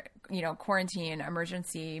our, quarantine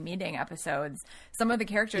emergency meeting episodes, some of the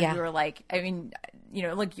characters we were like, I mean,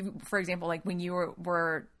 like, for example, like when you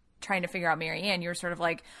were trying to figure out Mary Ann, you're sort of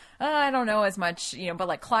like, oh, I don't know as much, but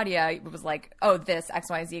like Claudia was like, oh, this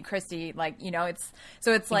XYZ, Christy, like,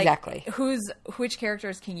 it's like, exactly. Which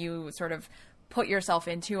characters can you sort of put yourself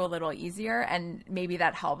into a little easier? And maybe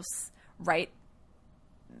that helps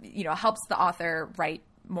helps the author write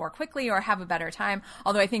more quickly or have a better time.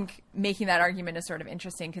 Although I think making that argument is sort of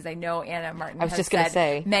interesting, because I know Anna Martin has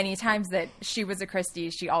said many times that she was a Christy.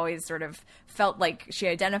 She always sort of felt like she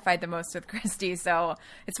identified the most with Christy. So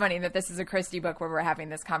it's funny that this is a Christy book where we're having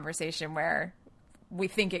this conversation where we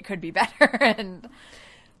think it could be better.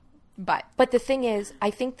 But the thing is,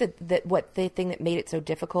 I think that what the thing that made it so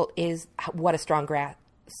difficult is what a strong grasp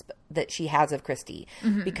that she has of Christy,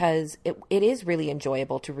 because it is really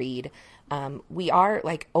enjoyable to read. We are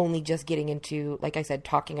like only just getting into, like I said,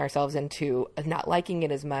 talking ourselves into not liking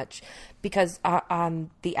it as much, because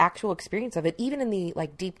the actual experience of it, even in the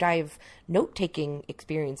like deep dive note taking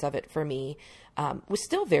experience of it for me, was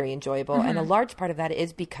still very enjoyable. And a large part of that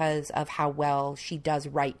is because of how well she does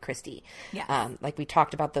write Christy. Yes. Like we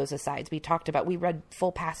talked about those asides. We read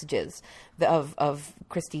full passages of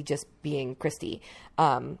Christy just being Christy,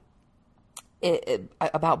 about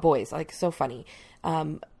boys, like so funny.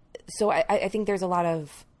 So I think there's a lot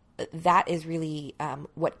of that is really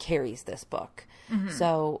what carries this book.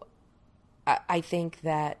 So I think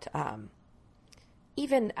that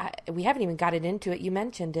even we haven't even gotten into it. You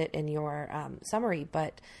mentioned it in your summary,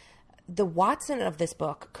 but the Watson of this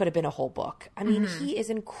book could have been a whole book. I mean, he is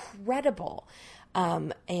incredible.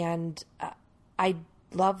 And I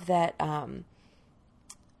love that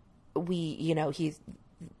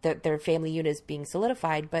their family unit is being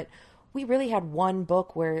solidified, but we really had one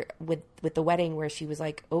book where with the wedding where she was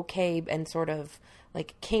like, okay, and sort of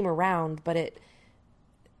like came around, but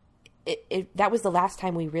that was the last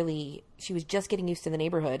time she was just getting used to the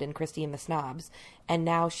neighborhood and Christy and the Snobs. And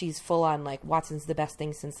now she's full on like, Watson's the best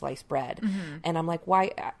thing since sliced bread. Mm-hmm. And I'm like,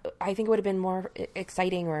 why? I think it would have been more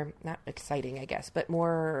exciting, or not exciting, I guess, but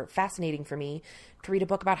more fascinating for me to read a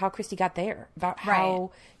book about how Christy got there, about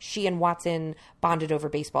how she and Watson bonded over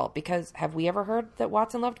baseball. Because have we ever heard that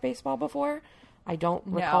Watson loved baseball before? I don't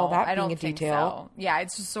recall that being a detail. So. Yeah,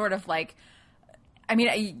 it's just sort of like, I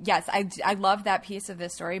mean, yes, I love that piece of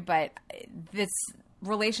this story, but this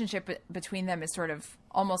relationship between them is sort of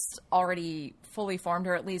almost already fully formed,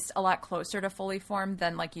 or at least a lot closer to fully formed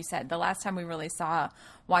than, like you said, the last time we really saw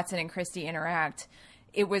Watson and Christy interact,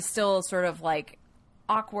 it was still sort of like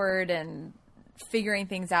awkward and figuring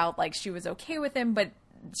things out. Like, she was okay with him, but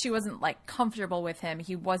she wasn't like comfortable with him.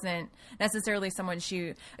 He wasn't necessarily someone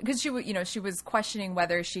because she was questioning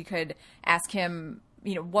whether she could ask him,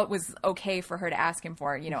 what was okay for her to ask him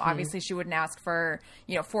for. Mm-hmm. Obviously she wouldn't ask for,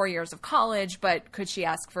 4 years of college, but could she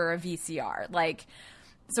ask for a VCR? Like,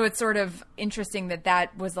 so it's sort of interesting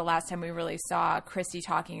that was the last time we really saw Christy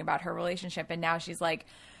talking about her relationship. And now she's like,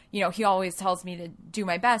 he always tells me to do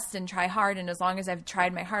my best and try hard. And as long as I've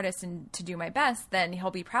tried my hardest and to do my best, then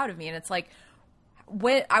he'll be proud of me. And it's like,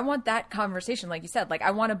 I want that conversation, like you said. Like,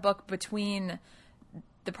 I want a book between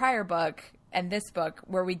the prior book and this book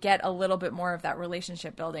where we get a little bit more of that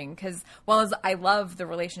relationship building. Because while as I love the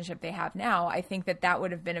relationship they have now, I think that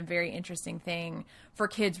would have been a very interesting thing for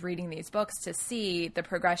kids reading these books, to see the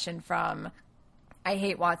progression from I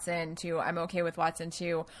hate Watson to I'm okay with Watson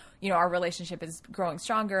to, our relationship is growing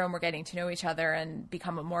stronger and we're getting to know each other and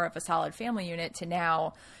become more of a solid family unit, to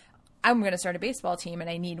now I'm going to start a baseball team and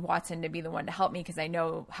I need Watson to be the one to help me because I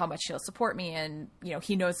know how much he'll support me, and,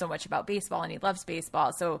 he knows so much about baseball and he loves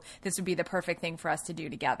baseball. So this would be the perfect thing for us to do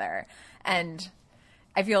together. And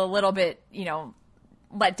I feel a little bit,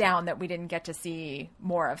 let down that we didn't get to see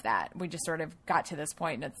more of that. We just sort of got to this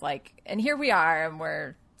point and it's like, and here we are, and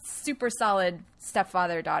we're super solid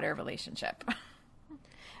stepfather-daughter relationship.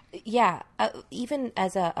 Yeah. Even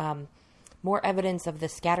as a, more evidence of the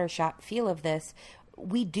scattershot feel of this,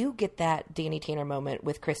 we do get that Danny Tanner moment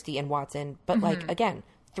with Christy and Watson, but mm-hmm. like, again,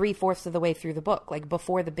 3/4 of the way through the book, like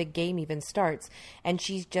before the big game even starts. And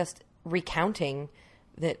she's just recounting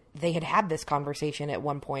that they had this conversation at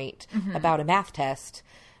one point mm-hmm. about a math test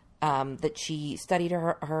that she studied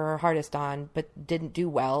her hardest on, but didn't do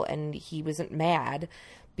well. And he wasn't mad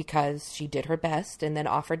because she did her best and then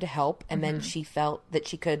offered to help. And mm-hmm. then she felt that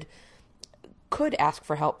she could ask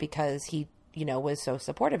for help because he, was so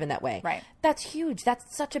supportive in that way. Right. That's huge.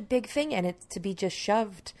 That's such a big thing. And it's to be just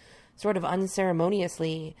shoved sort of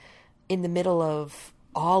unceremoniously in the middle of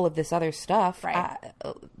all of this other stuff. Right.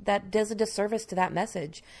 That does a disservice to that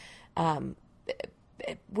message,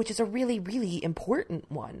 which is a really, really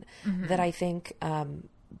important one mm-hmm. that I think, I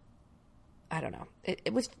don't know.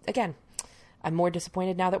 It was, again, I'm more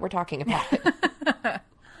disappointed now that we're talking about it.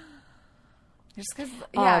 Just because,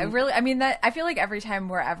 yeah, really, I mean, I feel like every time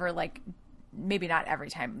we're ever like, maybe not every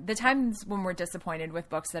time, the times when we're disappointed with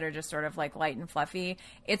books that are just sort of like light and fluffy,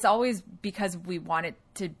 it's always because we want it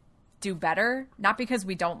to do better, not because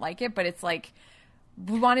we don't like it, but it's like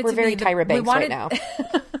we want it to be. We're very Tyra Banks right now.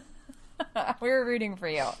 We're rooting for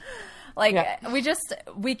you. Like, yeah.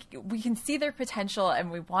 we can see their potential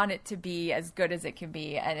and we want it to be as good as it can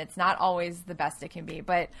be, and it's not always the best it can be.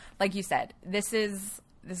 But like you said, this is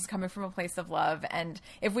coming from a place of love, and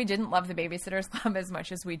if we didn't love the Babysitters Club as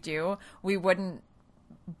much as we do, we wouldn't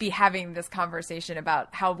be having this conversation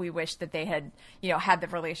about how we wish that they had, had the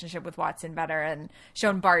relationship with Watson better and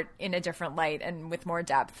shown Bart in a different light and with more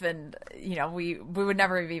depth. And, we would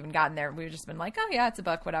never have even gotten there. We would just been like, oh yeah, it's a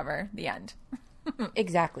book, whatever, the end.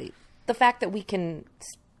 Exactly. The fact that we can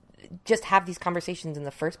just have these conversations in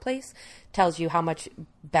the first place tells you how much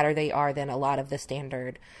better they are than a lot of the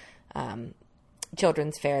standard,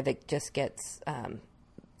 children's fare that just gets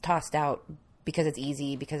tossed out because it's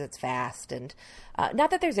easy, because it's fast. And not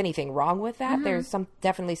that there's anything wrong with that. Mm-hmm. There's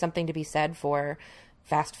definitely something to be said for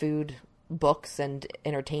fast food books and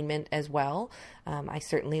entertainment as well. I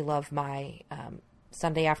certainly love my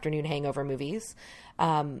Sunday afternoon hangover movies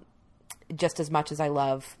just as much as I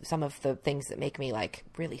love some of the things that make me like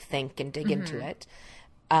really think and dig mm-hmm. into it.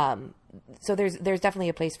 So there's definitely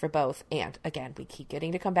a place for both. And again, we keep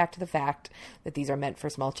getting to come back to the fact that these are meant for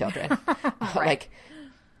small children. Right.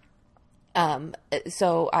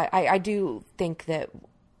 So I do think that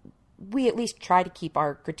we at least try to keep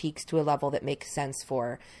our critiques to a level that makes sense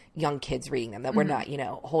for young kids reading them, that we're not,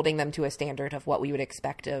 holding them to a standard of what we would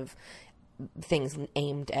expect of things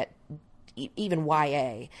aimed at even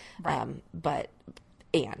YA. Right.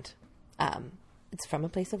 It's from a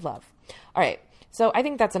place of love. All right. So I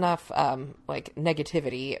think that's enough, like,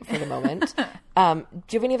 negativity for the moment. Do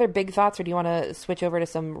you have any other big thoughts, or do you want to switch over to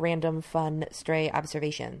some random, fun, stray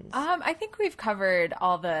observations? I think we've covered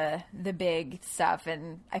all the big stuff,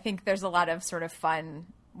 and I think there's a lot of sort of fun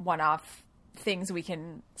one-off things we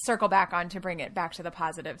can circle back on to bring it back to the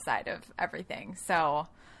positive side of everything. So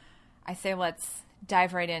I say let's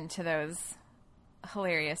dive right into those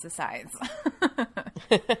hilarious asides.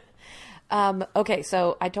 Okay,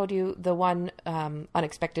 so I told you the one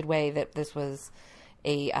unexpected way that this was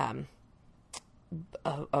a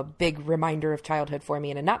big reminder of childhood for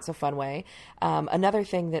me in a not so fun way. Another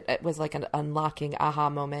thing that was like an unlocking aha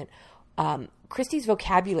moment. Christie's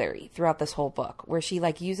vocabulary throughout this whole book, where she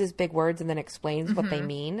like uses big words and then explains what they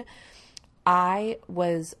mean. I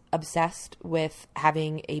was obsessed with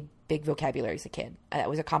having a big vocabulary as a kid. It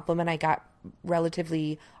was a compliment I got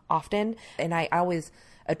relatively often, and I always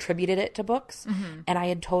attributed it to books, and I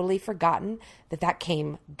had totally forgotten that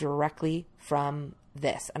came directly from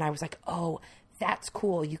this. And I was like, oh, that's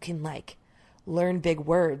cool. You can like learn big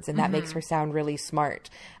words, and that makes her sound really smart.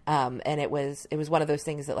 And it was one of those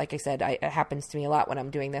things that, like I said, it happens to me a lot when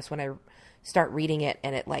I'm doing this. When I start reading it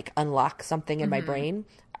and it like unlocks something in my brain,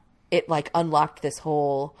 it like unlocked this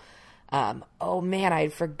whole, oh man, I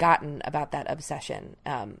had forgotten about that obsession.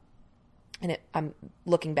 And I'm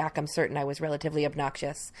looking back, I'm certain I was relatively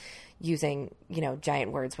obnoxious using,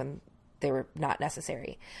 giant words when they were not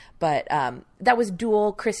necessary. But that was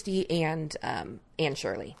dual Christie and Anne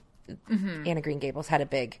Shirley. Anna Green Gables had a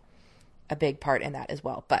big part in that as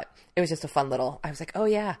well. But it was just a fun little, I was like, oh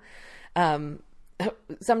yeah.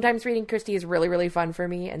 Sometimes reading Christie is really, really fun for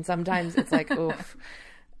me. And sometimes it's like, oof.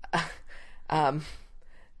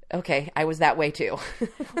 Okay, I was that way too.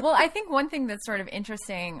 Well, I think one thing that's sort of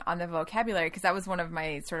interesting on the vocabulary, because that was one of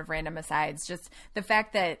my sort of random asides, just the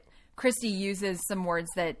fact that Christie uses some words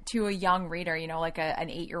that to a young reader, like an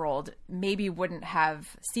 8-year-old, maybe wouldn't have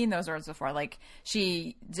seen those words before. Like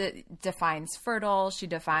she defines fertile, she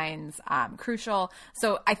defines crucial.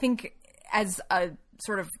 So I think as a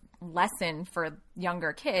sort of lesson for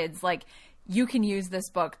younger kids, like you can use this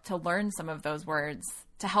book to learn some of those words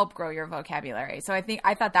to help grow your vocabulary. So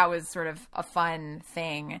I thought that was sort of a fun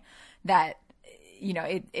thing that,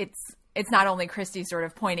 it's not only Christie sort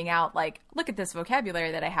of pointing out like, look at this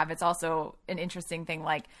vocabulary that I have. It's also an interesting thing.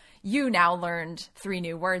 Like you now learned 3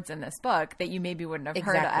 new words in this book that you maybe wouldn't have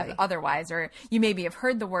heard of otherwise, or you maybe have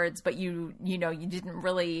heard the words, but you didn't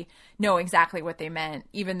really know exactly what they meant,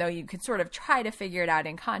 even though you could sort of try to figure it out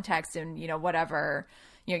in context and, whatever,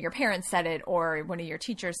 your parents said it or one of your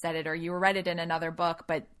teachers said it or you read it in another book,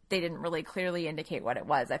 but they didn't really clearly indicate what it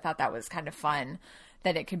was. I thought that was kind of fun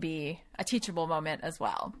that it could be a teachable moment as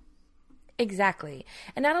well. Exactly.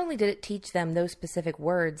 And not only did it teach them those specific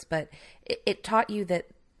words, but it taught you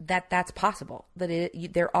that's possible, that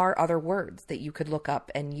there are other words that you could look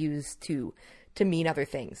up and use to mean other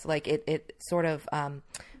things. Like it sort of,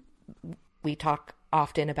 we talk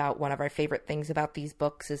often about one of our favorite things about these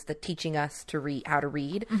books is the teaching us to read how to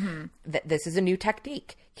read. That this is a new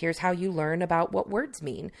technique. Here's how you learn about what words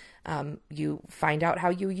mean. You find out how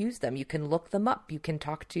you use them. You can look them up. You can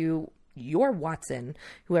talk to your Watson,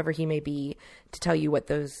 whoever he may be, to tell you what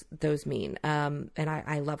those mean. And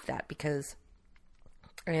I love that because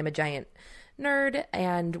I am a giant nerd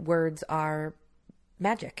and words are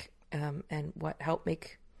magic, and what help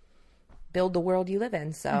build the world you live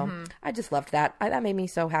in. So I just loved that. That made me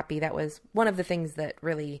so happy. That was one of the things that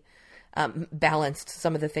really balanced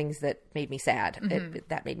some of the things that made me sad.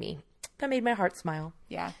 That made my heart smile.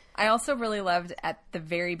 Yeah. I also really loved at the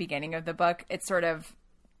very beginning of the book, it's sort of,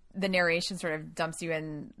 the narration sort of dumps you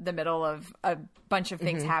in the middle of a bunch of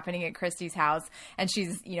things happening at Christie's house. And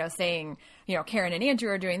she's, saying, Karen and Andrew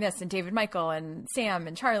are doing this and David Michael and Sam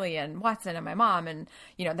and Charlie and Watson and my mom. And,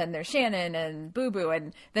 then there's Shannon and Boo Boo.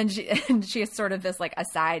 And then she has sort of this like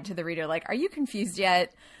aside to the reader, like, are you confused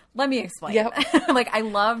yet? Let me explain. Yep. Like I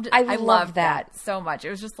loved that so much. It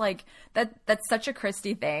was just like, that's such a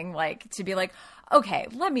Christie thing, like to be like, okay,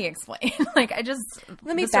 let me explain. Like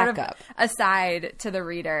let me back up. Aside to the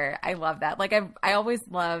reader. I love that. Like I always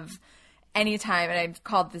love anytime, and I've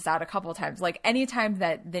called this out a couple of times, like anytime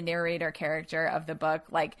that the narrator character of the book,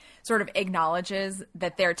 like sort of acknowledges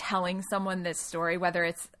that they're telling someone this story, whether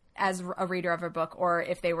it's as a reader of a book or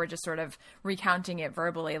if they were just sort of recounting it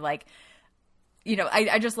verbally, like,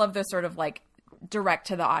 I just love this sort of like direct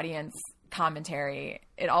to the audience commentary.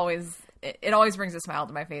 It always brings a smile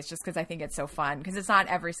to my face just because I think it's so fun, because it's not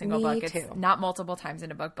every single book. It's not multiple times in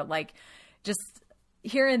a book, but like just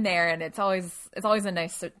here and there. And it's always a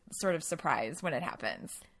nice sort of surprise when it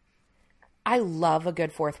happens. I love a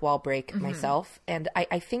good fourth wall break myself. And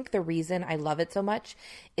I think the reason I love it so much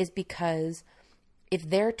is because if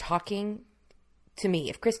they're talking to me,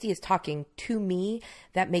 if Christy is talking to me,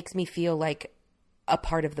 that makes me feel like a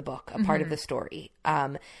part of the book, a part of the story.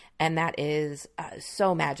 And that is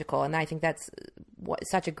so magical. And I think that's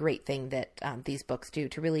such a great thing that these books do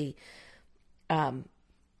to really, I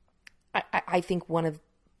think one of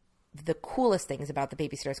the coolest things about the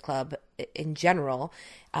Babysitters Club in general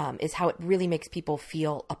is how it really makes people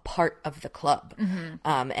feel a part of the club.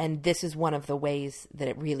 And this is one of the ways that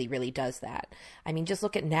it really, really does that. I mean, just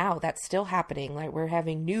look at now, that's still happening. Like, we're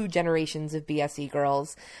having new generations of BSE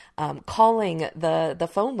girls calling the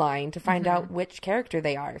phone line to find out which character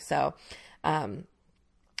they are. So I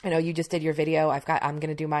know you just did your video. I'm going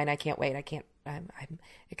to do mine. I can't wait. I'm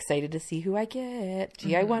excited to see who I get.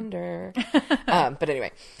 Gee, I wonder. But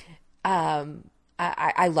anyway,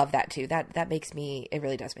 I love that too. That makes me, it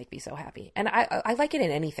really does make me so happy. And I like it in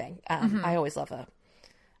anything. I always love a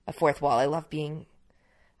fourth wall. I love being,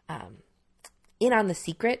 in on the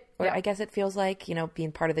secret, or I guess it feels like, you know,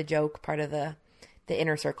 being part of the joke, part of the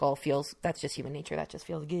inner circle that's just human nature. That just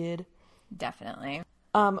feels good. Definitely.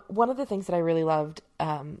 One of the things that I really loved,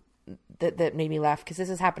 that made me laugh, because this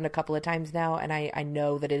has happened a couple of times now, and I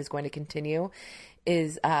know that it is going to continue,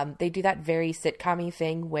 is they do that very sitcom-y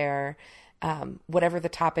thing where whatever the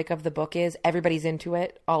topic of the book is, everybody's into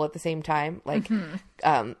it all at the same time. Like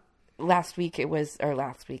last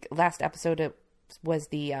episode it was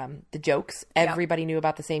the jokes. Everybody knew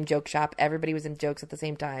about the same joke shop. Everybody was in jokes at the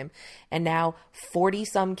same time. And now 40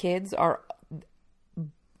 some kids are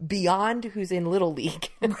beyond who's in Little League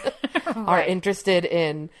are interested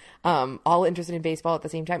in all interested in baseball at the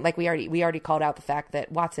same time. Like we already called out the fact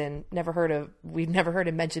that Watson we've never heard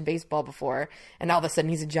him mention baseball before, and all of a sudden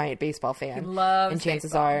he's a giant baseball fan. He loves and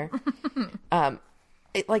chances baseball. are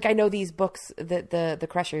like, I know these books that the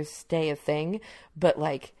Crushers stay a thing, but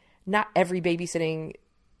like not every babysitting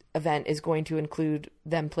event is going to include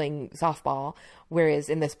them playing softball, whereas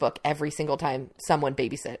in this book every single time someone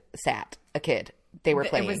sat a kid, they were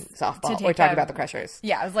playing softball or talking about the Crushers.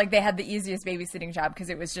 Yeah, it was like they had the easiest babysitting job because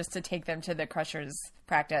it was just to take them to the Crushers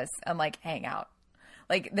practice and like hang out.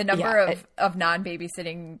 Like the number of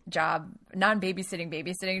non-babysitting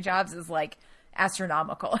babysitting jobs is like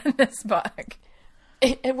astronomical in this book.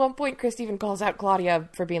 At one point, Chris even calls out Claudia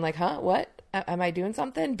for being like, "Huh? What? Am I doing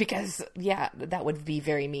something?" Because that would be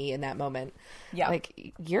very me in that moment. Yeah,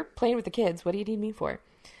 like, you're playing with the kids. What do you need me for?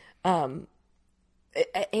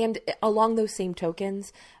 And along those same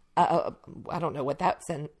tokens, I don't know what that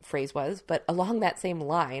phrase was, but along that same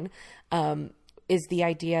line is the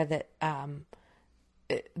idea that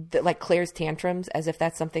like Claire's tantrums, as if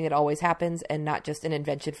that's something that always happens and not just an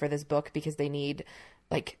invention for this book because they need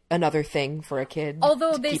like another thing for a kid.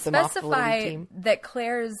 Although they specify that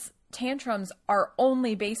Claire's tantrums are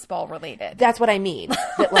only baseball related. That's what I mean.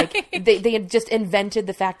 That like they had just invented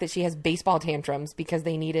the fact that she has baseball tantrums because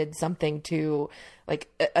they needed something to like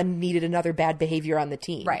needed another bad behavior on the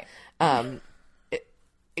team. Right.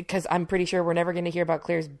 Because I'm pretty sure we're never going to hear about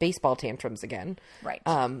Claire's baseball tantrums again. Right.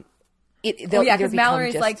 Because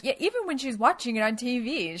Mallory's like, even when she's watching it on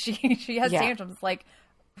TV, she has tantrums. Like,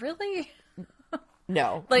 really?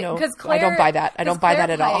 No, like, no, because Claire, I don't buy that. I don't buy that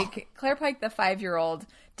at all. Claire Pike, the 5-year-old,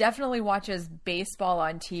 definitely watches baseball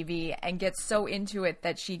on TV and gets so into it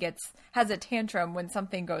that she has a tantrum when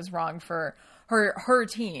something goes wrong for her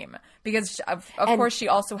team, because of course she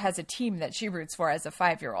also has a team that she roots for as a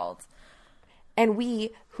 5-year-old. And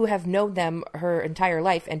we, who have known them her entire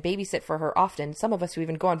life and babysit for her often, some of us who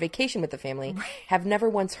even go on vacation with the family, have never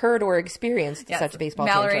once heard or experienced such baseball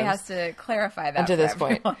Mallory tantrums. has to clarify that to this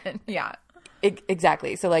point. Yeah.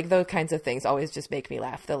 Exactly. So like those kinds of things always just make me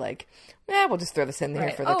laugh. They're like, we'll just throw this in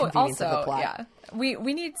there for the convenience of the plot. Yeah.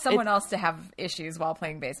 We need someone else to have issues while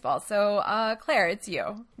playing baseball. So Claire, it's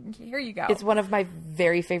you. Here you go. It's one of my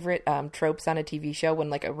very favorite tropes on a TV show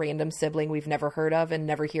when like a random sibling we've never heard of and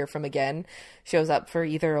never hear from again shows up for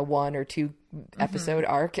either a 1 or 2 episode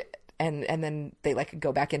arc, and then they like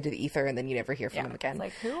go back into the ether and then you never hear from them again.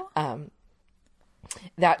 Like who?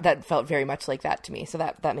 That felt very much like that to me. So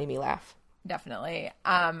that made me laugh. Definitely.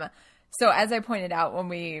 So as I pointed out when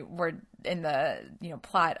we were in the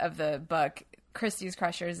plot of the book, Christy's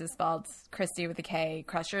Crushers is spelled Christy with a K,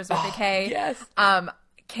 Crushers with a K. Yes.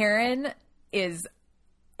 Karen is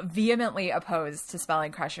vehemently opposed to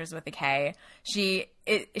spelling Crushers with a K. She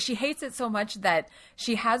hates it so much that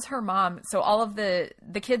she has her mom. So all of the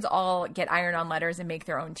kids all get iron-on letters and make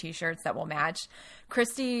their own T-shirts that will match.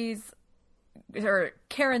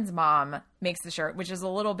 Karen's mom makes the shirt, which is a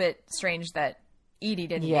little bit strange that Edie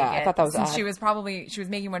didn't Yeah, make it. I thought that was since odd. she was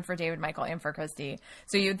making one for David Michael and for Christy.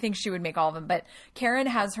 So you'd think she would make all of them. But Karen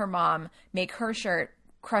has her mom make her shirt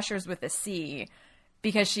Crushers with a C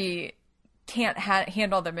because she can't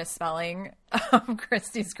handle the misspelling of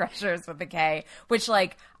Christy's Crushers with a K, which,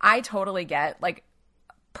 like, I totally get. Like,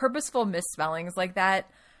 purposeful misspellings like that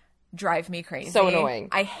drive me crazy. So annoying.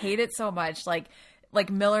 I hate it so much. Like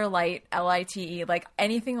Miller Lite, Lite, like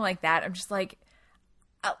anything like that. I'm just like,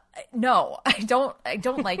 no, I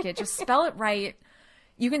don't like it. Just spell it right.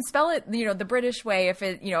 You can spell it, the British way if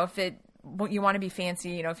you want to be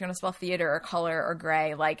fancy, if you want to spell theater or color or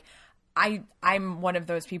gray. Like, I'm one of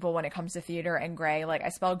those people when it comes to theater and gray. Like, I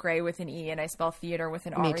spell gray with an E and I spell theater with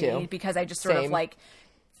an Me R-E too. because I just sort of Same. like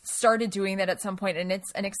started doing that at some point, and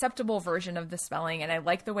it's an acceptable version of the spelling, and I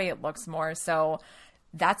like the way it looks more. So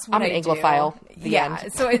that's what I'm an I Anglophile. do. The Yeah.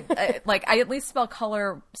 end. So like I at least spell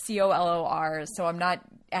color COLOR, so I'm not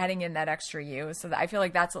adding in that extra U. So I feel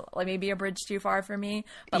like that's like maybe a bridge too far for me.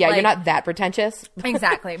 But Yeah, like, you're not that pretentious.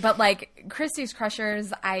 exactly. But like Christy's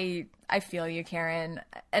Crushers, I feel you, Karen.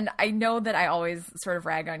 And I know that I always sort of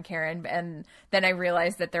rag on Karen, and then I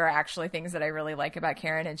realize that there are actually things that I really like about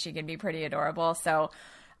Karen, and she can be pretty adorable. So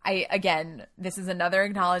again, this is another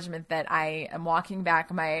acknowledgement that I am walking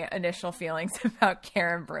back my initial feelings about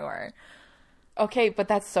Karen Brewer. Okay, but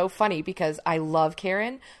that's so funny because I love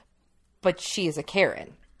Karen, but she is a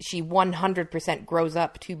Karen. She 100% grows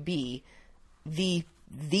up to be the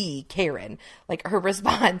Karen. Like, her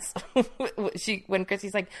response when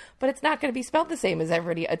Chrissy's like, but it's not going to be spelled the same as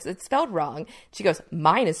everybody. It's spelled wrong. She goes,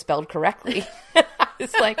 mine is spelled correctly.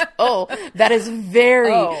 It's like, oh, that is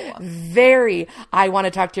very, I want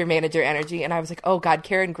to talk to your manager energy. And I was like, oh God,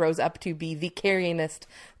 Karen grows up to be the Karenist,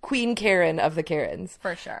 Queen Karen of the Karens.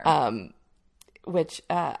 For sure. Which,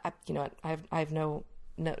 you know what, I have no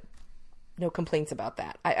complaints about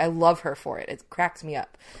that. I love her for it. It cracks me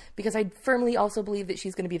up because I firmly also believe that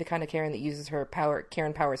she's going to be the kind of Karen that uses her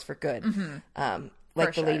Karen powers for good. Mm-hmm.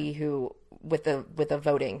 Like for the sure. lady who with the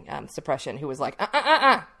voting suppression who was like,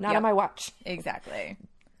 not Yep. on my watch. Exactly.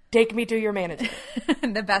 Take me to your manager.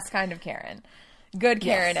 The best kind of Karen. Good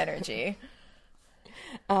Karen Yes. energy.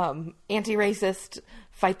 Anti-racist,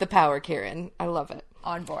 fight the power Karen. I love it.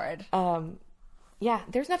 On board. Yeah,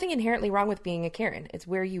 there's nothing inherently wrong with being a Karen. It's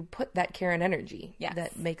where you put that Karen energy Yes.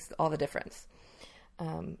 that makes all the difference.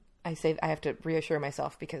 I have to reassure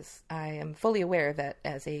myself because I am fully aware that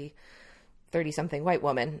as a 30-something white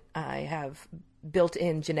woman, I have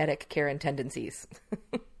built-in genetic Karen tendencies.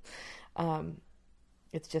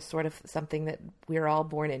 It's just sort of something that we're all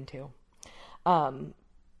born into, and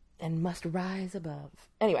must rise above.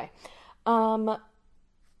 Anyway,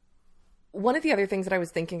 one of the other things that I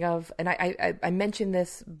was thinking of, and I mentioned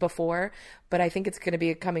this before, but I think it's going to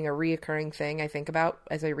be becoming a reoccurring thing I think about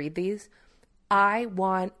as I read these. I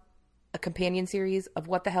want a companion series of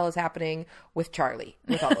what the hell is happening with Charlie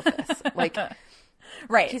with all of this. Like,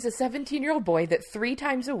 Right. he's a 17-year-old boy that 3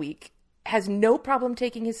 times a week has no problem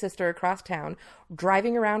taking his sister across town,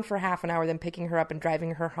 driving around for half an hour, then picking her up and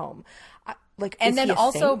driving her home. And is then he a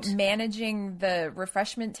also saint? managing the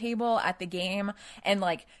refreshment table at the game and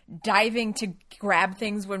like diving to grab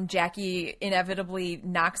things when Jackie inevitably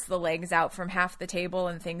knocks the legs out from half the table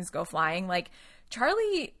and things go flying. Like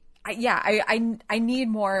Charlie, I need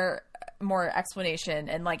more explanation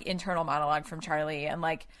and like internal monologue from Charlie and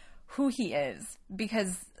like who he is,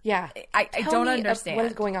 because Yeah. I Tell don't me understand what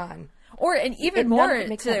is going on. Or, and even None more of it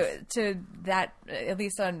makes sense. to that, at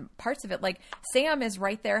least on parts of it, like Sam is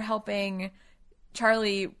right there helping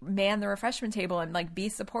Charlie man the refreshment table and like be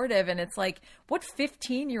supportive. And it's like, what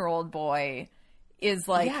 15-year-old boy is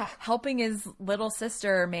like Yeah. helping his little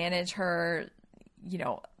sister manage her,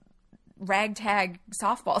 ragtag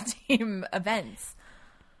softball team events?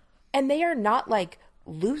 And they are not like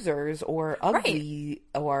losers or ugly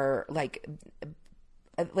or like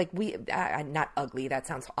we not ugly, that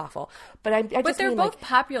sounds awful, but I just But they're mean, both like,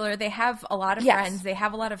 popular. They have a lot of Yes. friends. They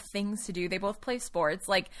have a lot of things to do. They both play sports.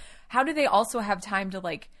 Like, how do they also have time to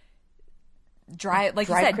like drive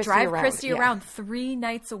Christy around, around 3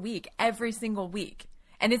 nights a week, every single week?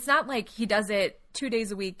 And it's not like he does it 2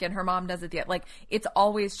 days a week and her mom does it. Like, it's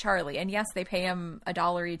always Charlie. And yes, they pay him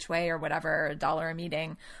 $1 each way or whatever, $1 a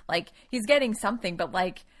meeting. Like, he's getting something, but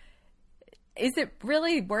like, is it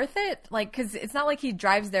really worth it? Like, because it's not like he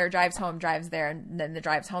drives there, drives home, drives there, and then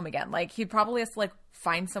drives home again. Like, he probably has to like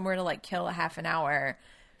find somewhere to like kill a half an hour,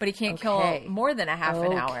 but he can't kill more than a half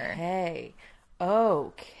an hour.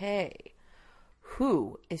 Okay.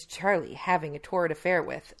 Who is Charlie having a torrid affair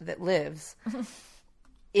with that lives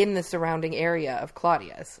in the surrounding area of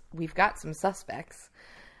Claudia's? We've got some suspects.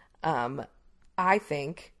 I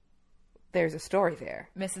think there's a story there.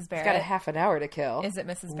 Mrs. Barrett. He's got a half an hour to kill. Is it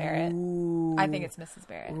Mrs. Barrett? Ooh. I think it's Mrs.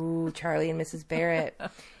 Barrett. Ooh, Charlie and Mrs. Barrett.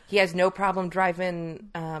 He has no problem driving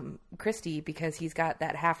Christy because he's got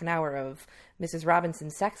that half an hour of Mrs. Robinson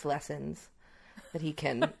sex lessons that he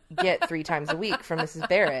can get 3 times a week from Mrs.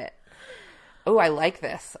 Barrett. Oh, I like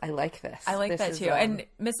this. I like this. I like this that is, too. And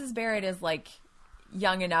Mrs. Barrett is like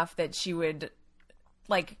young enough that she would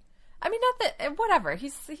like, I mean, not that, whatever.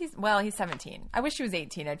 He's 17. I wish he was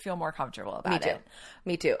 18. I'd feel more comfortable about it.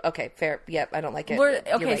 Me too. Okay, fair. Yep, I don't like it.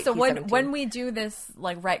 Okay, right, so he's 17. when we do this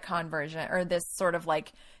like retcon version or this sort of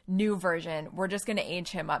like new version, we're just going to age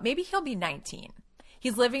him up. Maybe he'll be 19.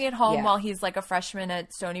 He's living at home while he's like a freshman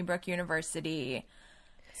at Stony Brook University.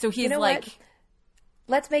 So he's like... What?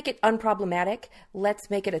 Let's make it unproblematic. Let's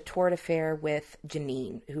make it a toward affair with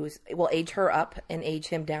Janine, we'll age her up and age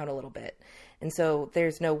him down a little bit. And so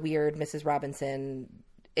there's no weird Mrs. Robinson,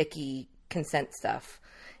 icky consent stuff.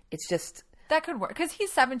 It's just... That could work. Because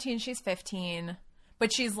he's 17, she's 15.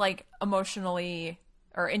 But she's like emotionally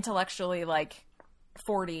or intellectually like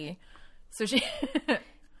 40. So she...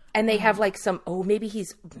 And they have like some, maybe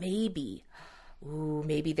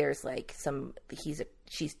there's like some,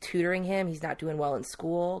 she's tutoring him. He's not doing well in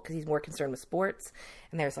school because he's more concerned with sports.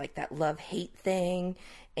 And there's like that love-hate thing.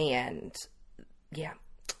 And yeah,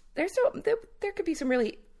 there could be some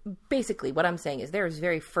really, basically what I'm saying is there is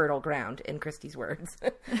very fertile ground in Christy's words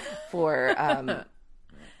for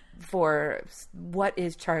what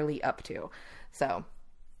is Charlie up to. So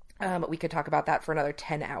we could talk about that for another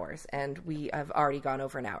 10 hours and we have already gone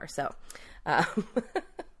over an hour. So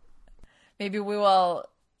maybe we will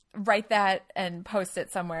write that and post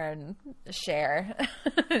it somewhere and share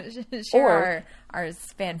our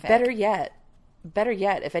fanfic. Better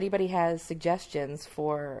yet, if anybody has suggestions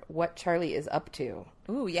for what Charlie is up to,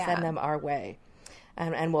 send them our way,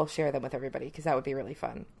 and we'll share them with everybody because that would be really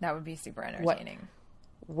fun. That would be super entertaining.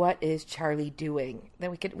 What is Charlie doing?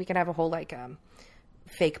 Then we can have a whole like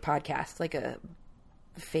fake podcast, like a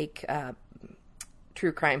fake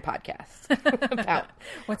true crime podcast about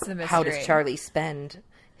what's the mystery? How does Charlie spend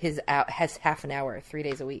his half an hour 3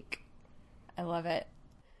 days a week? I love it.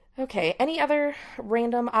 Okay, any other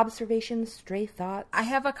random observations, stray thoughts? I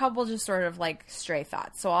have a couple just sort of like stray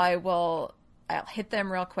thoughts, so I'll hit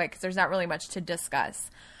them real quick because there's not really much to discuss.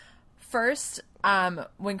 First,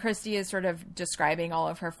 when Christy is sort of describing all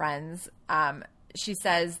of her friends, she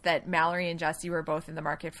says that Mallory and Jesse were both in the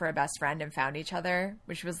market for a best friend and found each other,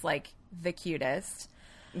 which was like the cutest.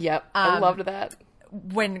 Yep, I loved that.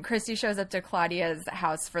 When Christy shows up to Claudia's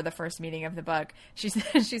house for the first meeting of the book, she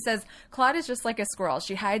says, Claude is just like a squirrel.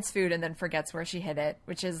 She hides food and then forgets where she hid it,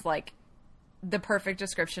 which is like the perfect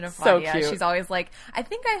description of Claudia. So cute. She's always like, I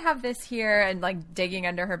think I have this here, and like digging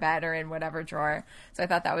under her bed or in whatever drawer. So I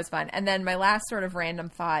thought that was fun. And then my last sort of random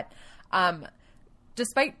thought,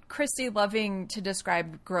 despite Christy loving to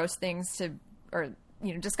describe gross things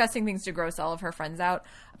discussing things to gross all of her friends out,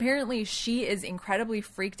 apparently she is incredibly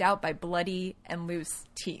freaked out by bloody and loose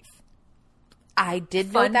teeth. I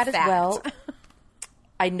did note that as well.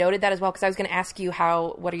 I noted that as well because I was going to ask you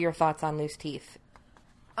what are your thoughts on loose teeth?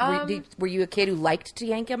 Were you a kid who liked to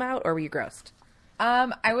yank them out or were you grossed?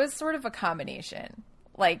 I was sort of a combination.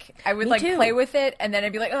 Like I would too. play with it and then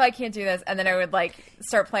I'd be like, oh, I can't do this. And then I would like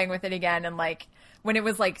start playing with it again. And like, when it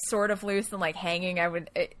was like sort of loose and like hanging, I was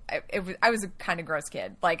a kind of gross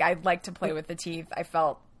kid. Like I liked to play with the teeth. I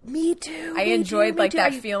felt me too. I enjoyed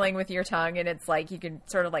that feeling with your tongue, and it's like you can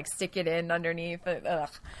sort of like stick it in underneath. Ugh,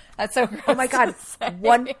 that's so gross. Oh my god,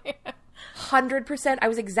 100%. I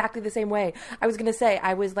was exactly the same way. I was gonna say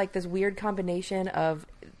I was like this weird combination of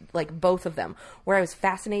like both of them, where I was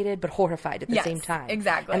fascinated but horrified at the same time.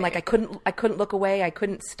 Exactly. And like I couldn't look away. I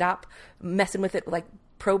couldn't stop messing with it, like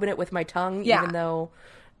probing it with my tongue, even though,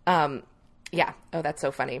 Oh, that's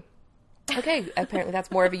so funny. Okay, apparently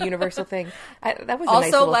that's more of a universal thing. That was a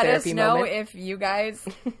nice little therapy moment. Also, let us know if you guys,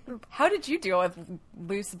 how did you deal with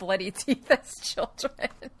loose, bloody teeth as children?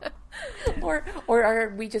 or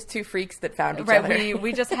are we just two freaks that found each other? Right,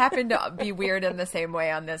 we just happen to be weird in the same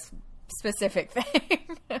way on this specific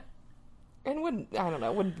thing. And wouldn't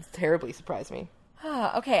terribly surprise me.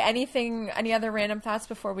 Okay, any other random thoughts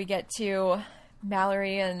before we get to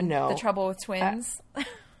Mallory and the trouble with twins?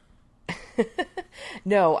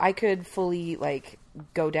 No, I could fully like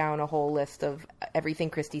go down a whole list of everything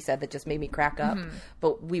Christy said that just made me crack up,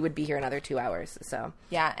 but we would be here another 2 hours. So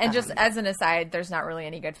yeah, and just as an aside, there's not really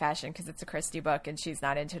any good fashion because it's a Christy book and she's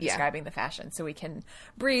not into describing the fashion, so we can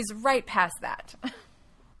breeze right past that.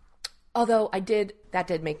 Although I did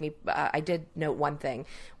note one thing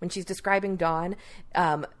when she's describing Dawn.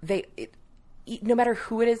 no matter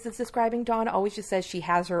who it is that's describing Dawn, always just says she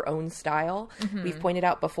has her own style. We've pointed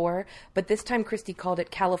out before, but this time Christy called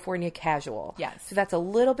it California casual. Yes. So that's a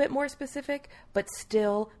little bit more specific, but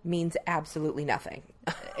still means absolutely nothing.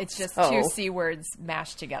 It's just two C words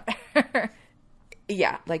mashed together.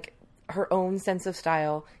 Yeah, like her own sense of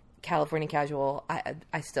style, California casual.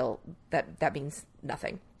 I still, that means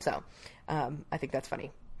nothing. So I think that's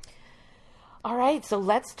funny. All right, so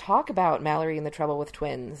let's talk about Mallory and the Trouble with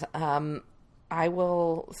Twins. I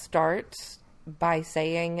will start by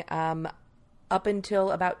saying up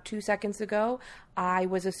until about 2 seconds ago, I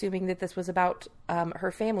was assuming that this was about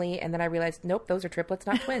her family, and then I realized, nope, those are triplets,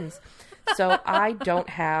 not twins. So I don't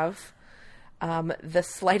have the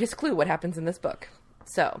slightest clue what happens in this book.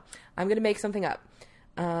 So I'm going to make something up.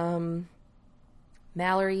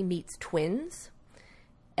 Mallory meets twins,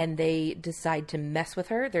 and they decide to mess with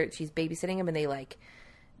her. She's babysitting them, and they like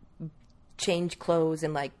change clothes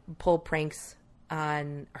and like pull pranks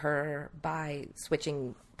on her by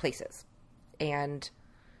switching places. And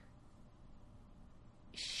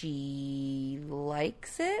she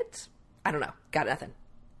likes it. I don't know. Got nothing.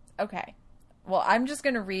 Okay. Well, I'm just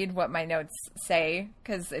going to read what my notes say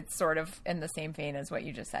because it's sort of in the same vein as what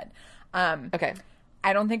you just said. Okay.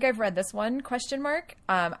 I don't think I've read this one, ?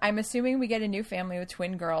 I'm assuming we get a new family with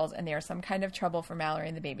twin girls and they are some kind of trouble for Mallory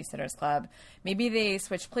and the Babysitters Club. Maybe they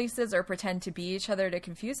switch places or pretend to be each other to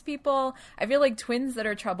confuse people. I feel like twins that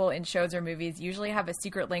are trouble in shows or movies usually have a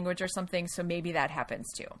secret language or something, so maybe that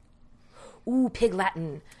happens too. Ooh, Pig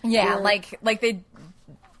Latin. Yeah, like they...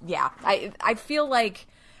 Yeah, I feel like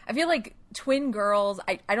twin girls...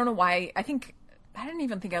 I don't know why... I don't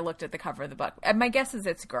even think I looked at the cover of the book. My guess is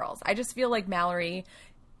it's girls. I just feel like Mallory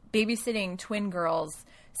babysitting twin girls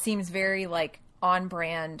seems very like on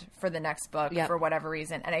brand for the next book for whatever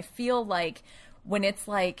reason. And I feel like when it's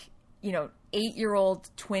like, 8-year-old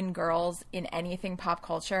twin girls in anything pop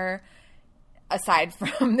culture, aside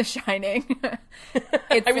from The Shining,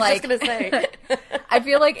 it's I was like, just going to say. I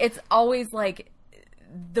feel like it's always like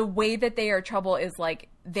the way that they are trouble is like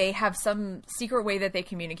they have some secret way that they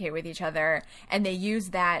communicate with each other, and they use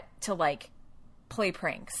that to like play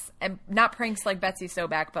pranks, and not pranks like Betsy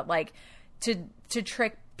Sobek, but like to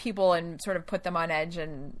trick people and sort of put them on edge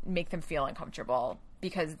and make them feel uncomfortable.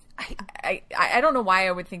 Because I don't know why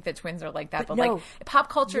I would think that twins are like that, but no, like pop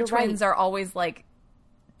culture twins are always like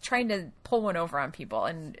trying to pull one over on people,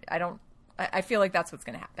 and I feel like that's what's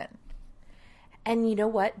going to happen. And you know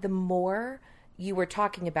what? The more you were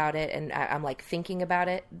talking about it, and I'm like thinking about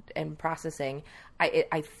it and processing,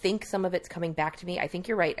 I think some of it's coming back to me. I think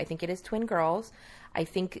you're right. I think it is twin girls. I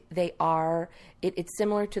think they are. It's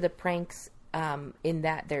similar to the pranks in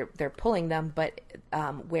that they're pulling them, but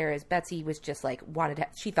whereas Betsy was just like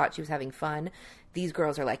she thought she was having fun. These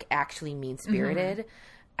girls are like actually mean spirited. Mm-hmm.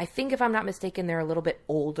 I think if I'm not mistaken, they're a little bit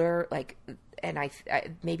older, like, and I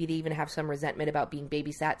maybe they even have some resentment about being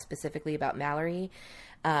babysat, specifically about Mallory.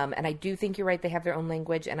 And I do think you're right. They have their own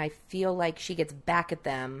language, and I feel like she gets back at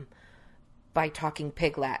them by talking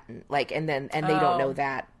Pig Latin, like, and they don't know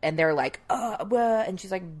that, and they're like, and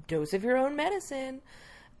she's like, dose of your own medicine,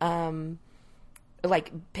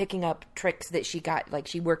 like picking up tricks that she got, like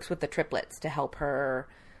she works with the triplets to help her,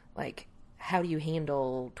 like, how do you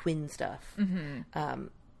handle twin stuff? Mm-hmm.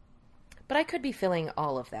 But I could be filling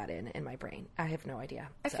all of that in my brain. I have no idea.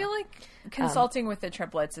 I feel like consulting with the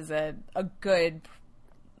triplets is a good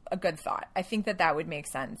thought. I think that would make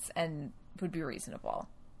sense and would be reasonable.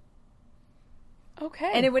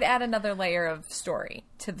 Okay. And it would add another layer of story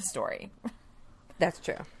to the story. That's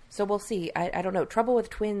true. So we'll see. I don't know. Trouble with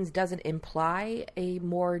Twins doesn't imply a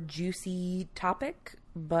more juicy topic,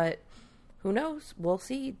 but who knows? We'll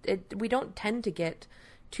see. We don't tend to get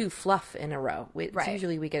two fluff in a row.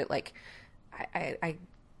 Usually we get like, I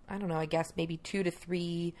don't know, I guess maybe 2 to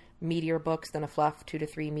 3 meteor books, then a fluff, 2 to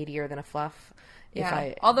 3 meteor, then a fluff.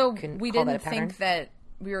 Yeah. Although we didn't think that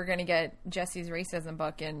we were going to get Jesse's racism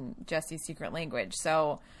book in Jesse's secret language.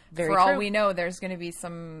 So for all we know, there's going to be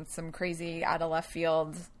some crazy out of left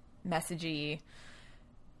field messagey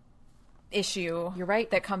issue. You're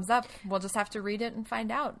right. That comes up. We'll just have to read it and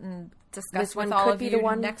find out and discuss with all of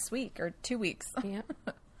you next week or 2 weeks. Yeah.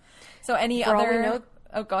 So any other...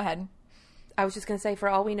 Oh, go ahead. I was just going to say, for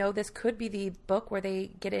all we know, this could be the book where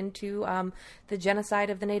they get into the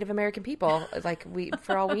genocide of the Native American people. Like,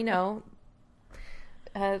 for all we know,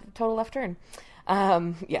 total left turn.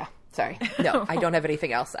 Yeah, sorry. No, I don't have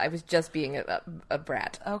anything else. I was just being a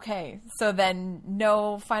brat. Okay, so then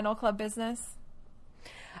no final club business?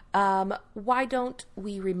 Why don't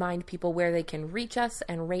we remind people where they can reach us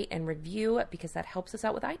and rate and review, because that helps us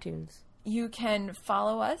out with iTunes. You can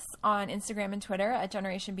follow us on Instagram and Twitter at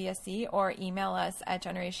Generation BSC or email us at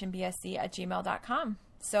generationbsc@gmail.com.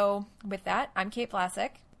 So with that, I'm Kate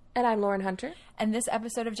Vlasic. And I'm Lauren Hunter. And this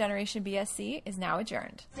episode of Generation BSC is now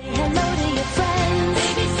adjourned. Say hello to your friends.